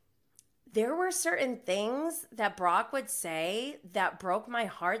 there were certain things that Brock would say that broke my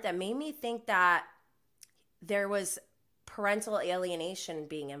heart, that made me think that there was parental alienation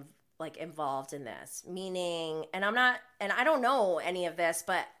being involved in this. Meaning, and I don't know any of this,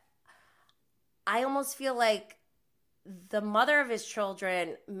 but I almost feel like the mother of his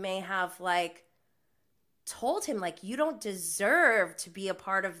children may have like told him like, you don't deserve to be a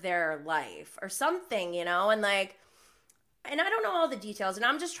part of their life or something, and like, and I don't know all the details, and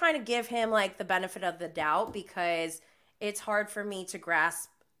I'm just trying to give him like the benefit of the doubt, because it's hard for me to grasp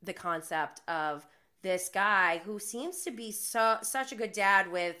the concept of this guy who seems to be such a good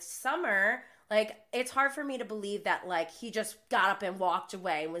dad with Summer. Like, it's hard for me to believe that like he just got up and walked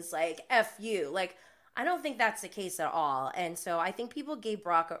away and was like, F you. Like, I don't think that's the case at all. And so I think people gave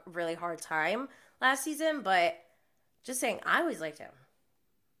Brock a really hard time last season, but just saying, I always liked him.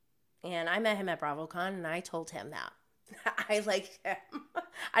 And I met him at BravoCon, and I told him that. I liked him.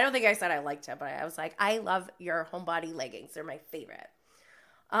 I don't think I said I liked him, but I was like, I love your homebody leggings. They're my favorite.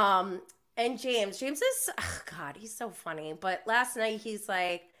 And James is, oh God, he's so funny. But last night he's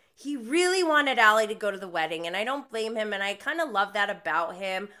like, he really wanted Allie to go to the wedding, and I don't blame him. And I kind of love that about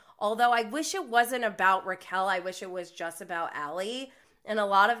him. Although I wish it wasn't about Raquel. I wish it was just about Allie. And a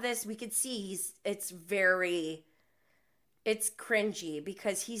lot of this we could see it's cringy,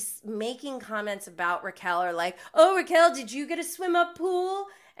 because he's making comments about Raquel, or like, oh, Raquel, did you get a swim up pool?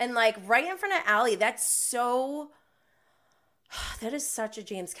 And like right in front of Allie. That is such a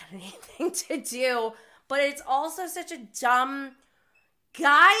James Kennedy thing to do. But it's also such a dumb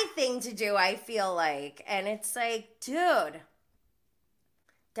guy thing to do, I feel like. And it's like, dude,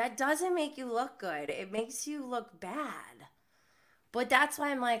 that doesn't make you look good. It makes you look bad. But that's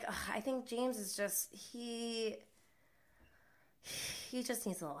why I'm like, I think James is just, he just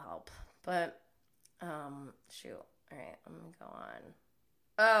needs a little help. But, shoot. All right, I'm going to go on.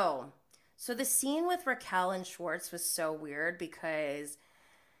 Oh, so the scene with Raquel and Schwartz was so weird, because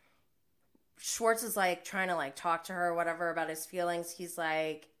Schwartz is like trying to like talk to her or whatever about his feelings. He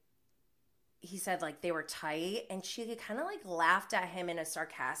said like they were tight, and she kind of like laughed at him in a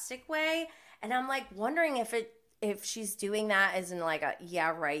sarcastic way. And I'm like wondering if she's doing that as in like a, yeah,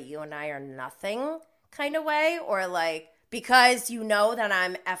 right, you and I are nothing kind of way, or like, because you know that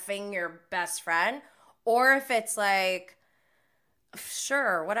I'm effing your best friend, or if it's like,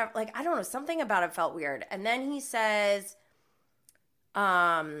 sure, whatever. Like, I don't know, something about it felt weird. And then he says,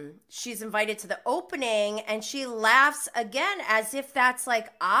 she's invited to the opening, and she laughs again as if that's like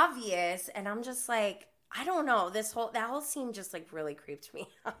obvious. And I'm just like, I don't know, that whole scene just like really creeped me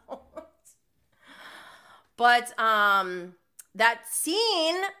out. But that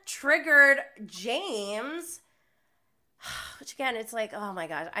scene triggered James, which again, it's like, oh my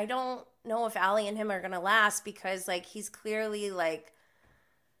gosh, I don't know if Allie and him are gonna last, because like he's clearly like,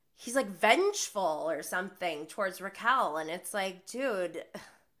 he's like vengeful or something towards Raquel. And it's like, dude,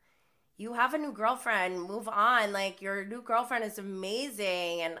 you have a new girlfriend, move on. Like, your new girlfriend is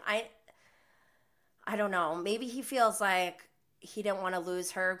amazing. And I don't know, maybe he feels like he didn't want to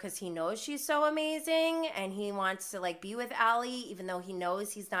lose her because he knows she's so amazing, and he wants to like be with Allie, even though he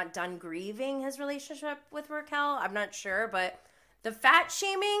knows he's not done grieving his relationship with Raquel. I'm not sure, but the fat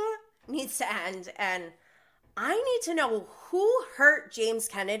shaming needs to end. And I need to know who hurt James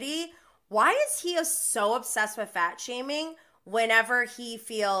Kennedy. Why is he so obsessed with fat shaming whenever he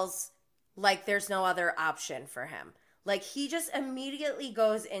feels like there's no other option for him? Like, he just immediately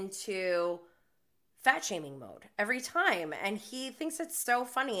goes into fat shaming mode every time, and he thinks it's so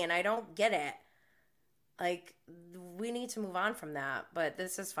funny, and I don't get it. Like, we need to move on from that. But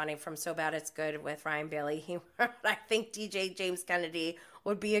this is funny, from So Bad It's Good with Ryan Bailey. I think DJ James Kennedy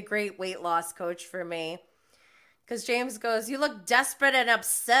would be a great weight loss coach for me, because James goes, you look desperate and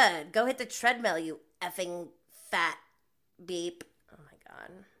absurd, go hit the treadmill, you effing fat beep. Oh my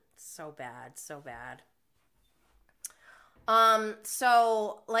god, so bad, so bad.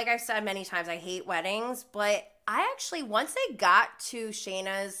 So like I've said many times, I hate weddings, but I actually, once they got to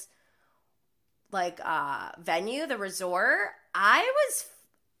Shayna's like venue, the resort, I was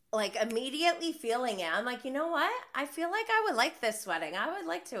like immediately feeling it. I'm like, you know what? I feel like I would like this wedding. I would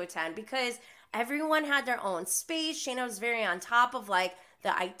like to attend, because everyone had their own space. Shayna was very on top of like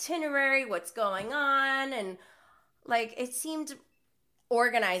the itinerary, what's going on, and like it seemed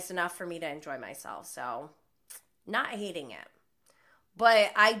organized enough for me to enjoy myself. So not hating it.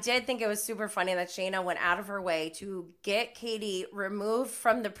 But I did think it was super funny that Shayna went out of her way to get Katie removed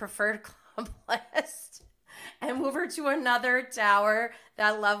from the preferred club list and move her to another tower.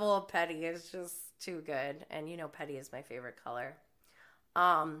 That level of petty is just too good. And you know, petty is my favorite color.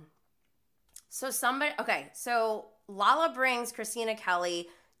 So Lala brings Christina Kelly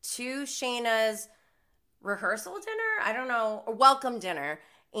to Shayna's rehearsal dinner. I don't know, or welcome dinner.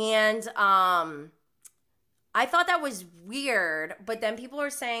 And I thought that was weird, but then people are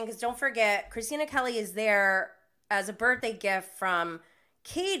saying, because don't forget, Christina Kelly is there as a birthday gift from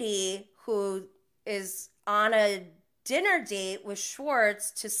Katie, who is on a dinner date with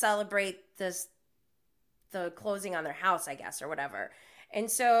Schwartz to celebrate the closing on their house, I guess, or whatever. And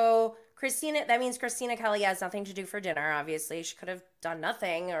so that means Christina Kelly has nothing to do for dinner, obviously. She could have done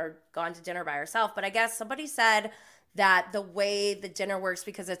nothing or gone to dinner by herself. But I guess somebody said that the way the dinner works,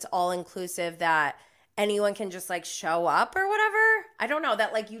 because it's all inclusive, that anyone can just like show up or whatever. I don't know,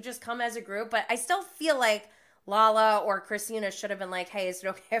 that like you just come as a group, but I still feel like Lala or Christina should have been like, hey, is it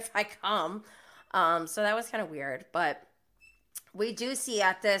okay if I come? So that was kind of weird. But we do see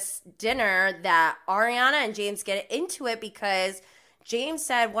at this dinner that Ariana and James get into it because James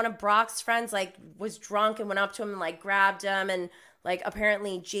said one of Brock's friends like was drunk and went up to him and like grabbed him, and like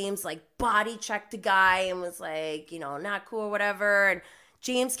apparently James like body checked the guy and was like, you know, not cool or whatever. And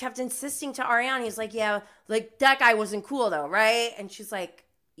James kept insisting to Ariana, he's like, yeah, like that guy wasn't cool though, right? And she's like,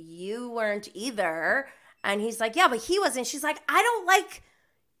 you weren't either. And he's like, yeah, but he wasn't. She's like, I don't like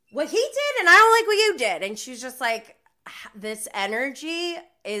what he did and I don't like what you did. And she's just like, this energy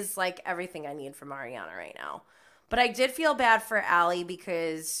is like everything I need from Ariana right now. But I did feel bad for Allie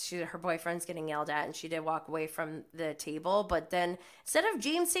because her boyfriend's getting yelled at and she did walk away from the table. But then instead of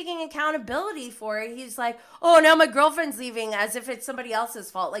James taking accountability for it, he's like, oh, now my girlfriend's leaving, as if it's somebody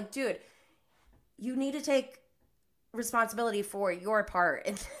else's fault. Like, dude, you need to take responsibility for your part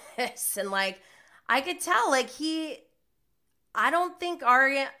in this. And like, I could tell, like I don't think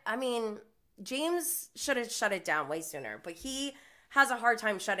James should have shut it down way sooner, but he has a hard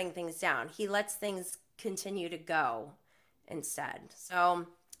time shutting things down. He lets things continue to go instead. So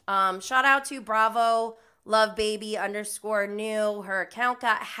shout out to Bravo Love Baby _new. Her account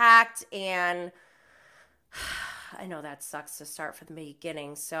got hacked, and I know that sucks to start from the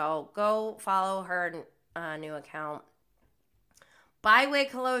beginning. So go follow her new account. Byway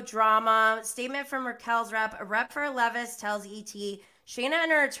Hello drama. Statement from Raquel's rep. A rep for Levis tells ET Shayna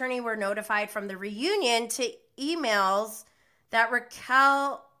and her attorney were notified from the reunion to emails that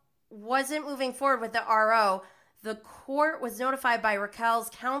Raquel wasn't moving forward with the RO. The court was notified by Raquel's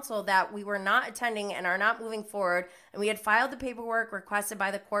counsel that we were not attending and are not moving forward, and we had filed the paperwork requested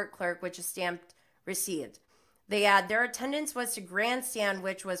by the court clerk, which is stamped received. They add their attendance was to grandstand,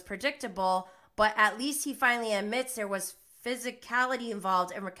 which was predictable, but at least he finally admits there was physicality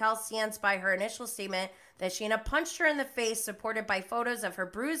involved, and Raquel stands by her initial statement that Shayna punched her in the face, supported by photos of her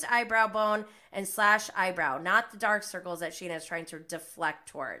bruised eyebrow bone and slashed eyebrow, not the dark circles that Shayna is trying to deflect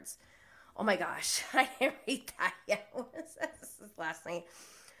towards. Oh my gosh, I didn't read that yet. This is last night.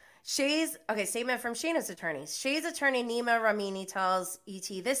 Statement from Shayna's attorney. Shay's attorney, Nima Ramini, tells ET,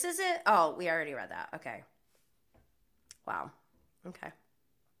 this isn't, oh, we already read that. Okay. Wow. Okay.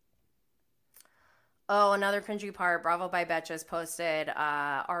 Oh, another cringy part. Bravo by Betches posted,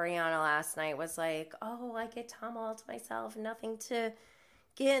 Ariana last night was like, oh, I get Tom all to myself, nothing to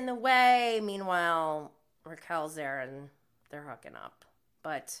get in the way. Meanwhile, Raquel's there and they're hooking up.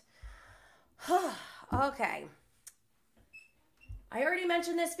 But, okay. I already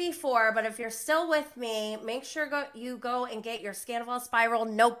mentioned this before, but if you're still with me, make sure you go and get your Scandoval Spiral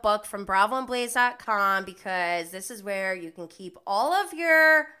notebook from bravoandblaze.com, because this is where you can keep all of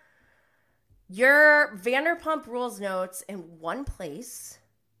your Vanderpump Rules notes in one place,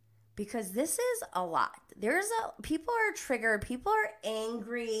 because this is a lot. People are triggered, people are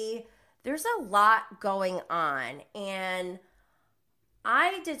angry. There's a lot going on, and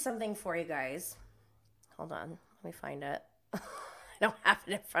I did something for you guys. Hold on, let me find it. I don't have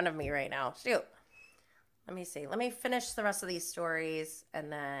it in front of me right now. Shoot. Let me see. Let me finish the rest of these stories,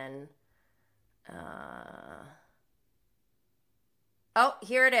 and then oh,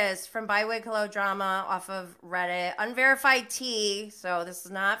 here it is from Byway Hello Drama off of Reddit. Unverified tea, so this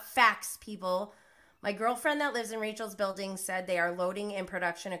is not facts, people. My girlfriend that lives in Rachel's building said they are loading in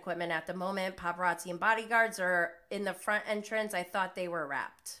production equipment at the moment. Paparazzi and bodyguards are in the front entrance. I thought they were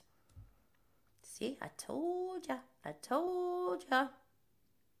wrapped. See, I told ya.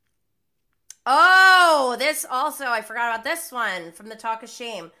 Oh, this also, I forgot about this one from the Talk of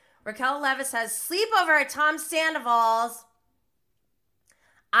Shame. Raquel Levis has sleepover at Tom Sandoval's.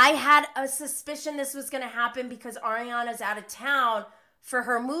 I had a suspicion this was going to happen because Ariana's out of town for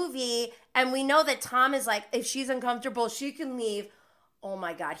her movie, and we know that Tom is like, if she's uncomfortable, she can leave. Oh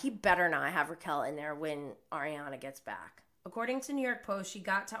my God, he better not have Raquel in there when Ariana gets back. According to New York Post, she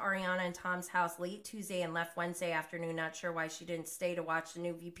got to Ariana and Tom's house late Tuesday and left Wednesday afternoon. Not sure why she didn't stay to watch the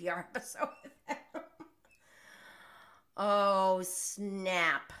new VPR episode with them. Oh,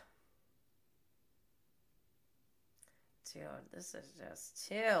 snap. Dude, this is just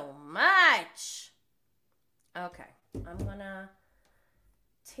too much. Okay, I'm gonna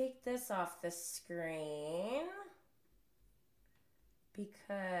take this off the screen because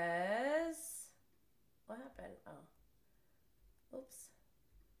what happened? Oh, oops.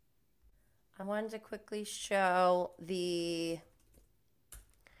 I wanted to quickly show the,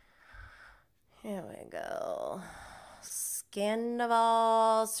 here we go,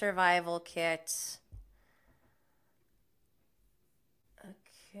 Scandoval survival kit.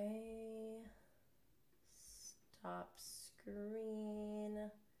 Okay, stop screen,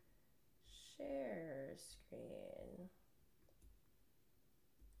 share screen.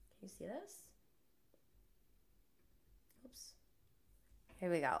 Can you see this? Oops.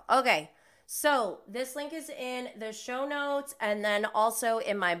 Here we go. Okay, so this link is in the show notes and then also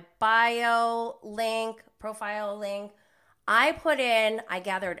in my bio link, profile link. I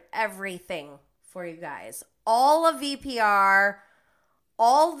gathered everything for you guys. All of VPR,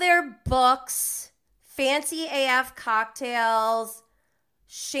 all their books, Fancy AF cocktails,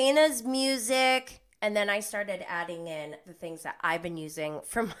 Shayna's music, and then I started adding in the things that I've been using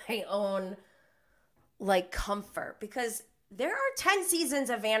for my own like comfort, because there are 10 seasons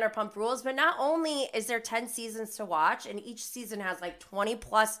of Vanderpump Rules, but not only is there 10 seasons to watch, and each season has like 20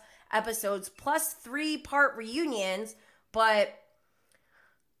 plus episodes plus 3-part reunions, but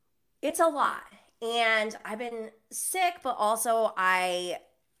it's a lot. And I've been sick, but also I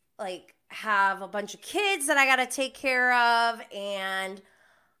like have a bunch of kids that I got to take care of, and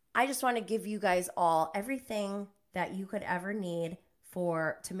I just want to give you guys all everything that you could ever need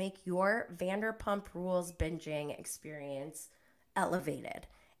to make your Vanderpump Rules binging experience elevated.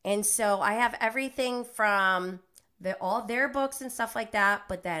 And so I have everything from all their books and stuff like that,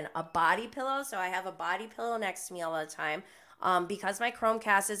 but then a body pillow. So I have a body pillow next to me all the time. Because my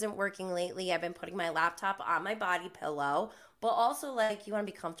Chromecast isn't working lately, I've been putting my laptop on my body pillow, but also like you want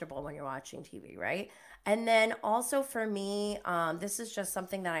to be comfortable when you're watching TV, right? And then also for me, this is just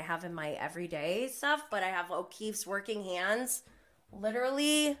something that I have in my everyday stuff, but I have O'Keefe's Working Hands.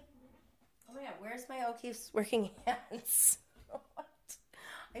 Literally, oh my God, where's my O'Keefe's Working Hands? What?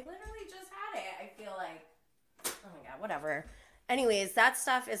 I literally just had it, I feel like. Oh my God, whatever. Anyways, that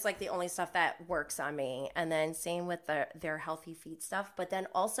stuff is like the only stuff that works on me. And then same with their healthy feet stuff. But then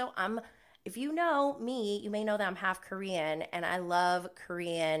also if you know me, you may know that I'm half Korean and I love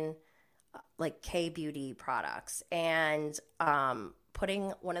Korean like K-beauty products. And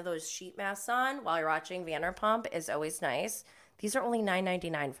putting one of those sheet masks on while you're watching Vanderpump is always nice. These are only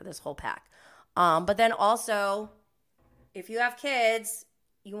 $9.99 for this whole pack. But then also, if you have kids,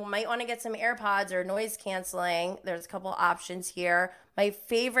 you might want to get some AirPods or noise canceling. There's a couple options here. My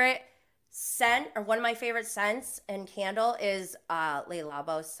favorite scent, or one of my favorite scents and candle is Le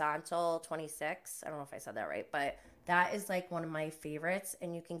Labo Santo 26. I don't know if I said that right, but that is like one of my favorites.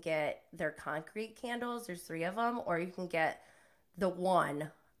 And you can get their concrete candles. There's 3 of them. Or you can get the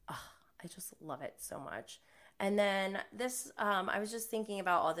one. Oh, I just love it so much. And then this, I was just thinking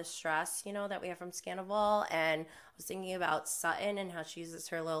about all the stress, that we have from Scandoval. And I was thinking about Sutton and how she uses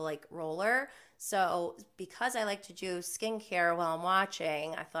her little like roller. So because I like to do skincare while I'm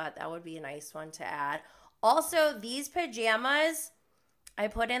watching, I thought that would be a nice one to add. Also, these pajamas, I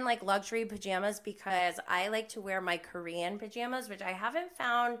put in like luxury pajamas because I like to wear my Korean pajamas, which I haven't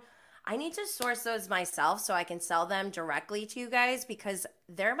found. I need to source those myself so I can sell them directly to you guys because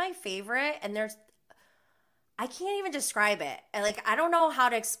they're my favorite and I can't even describe it. I don't know how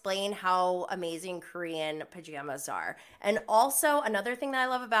to explain how amazing Korean pajamas are. And also, another thing that I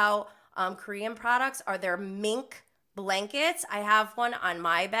love about Korean products are their mink blankets. I have one on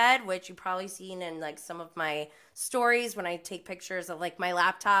my bed, which you've probably seen in like some of my stories when I take pictures of like my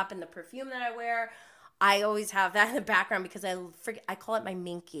laptop and the perfume that I wear. I always have that in the background because I call it my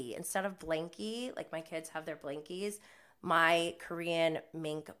minky. Instead of blankie, like my kids have their blankies, my Korean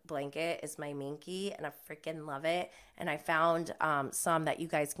mink blanket is my minky, and I freaking love it. And I found some that you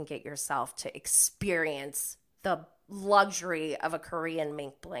guys can get yourself to experience the luxury of a Korean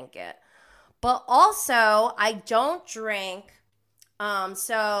mink blanket. But also, I don't drink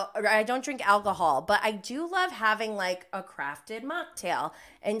I don't drink alcohol, but I do love having like a crafted mocktail.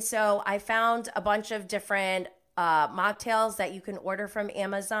 And so I found a bunch of different mocktails that you can order from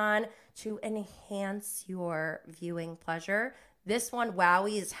Amazon to enhance your viewing pleasure. This one,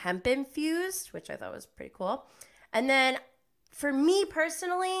 Wowie, is hemp infused, which I thought was pretty cool. And then for me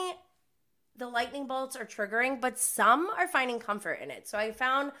personally, the lightning bolts are triggering, but some are finding comfort in it. So I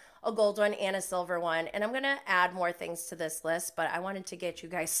found a gold one and a silver one, and I'm going to add more things to this list, but I wanted to get you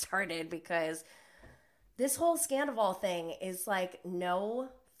guys started because this whole Scandoval thing is like no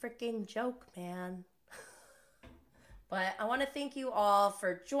freaking joke, man. But I want to thank you all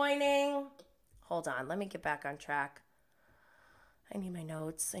for joining. Hold on, let me get back on track. I need my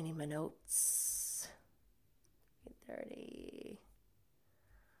notes. 8:30.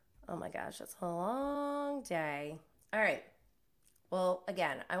 Oh my gosh, that's a long day. All right. Well,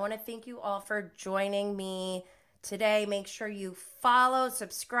 again, I want to thank you all for joining me today. Make sure you follow,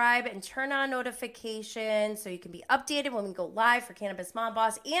 subscribe, and turn on notifications so you can be updated when we go live for Cannabis Mom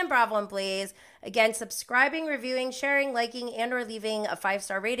Boss and Bravo and Blaze. Again, subscribing, reviewing, sharing, liking, and or leaving a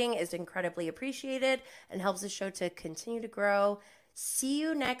 5-star rating is incredibly appreciated and helps the show to continue to grow. See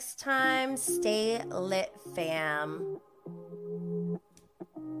you next time. Stay lit, fam.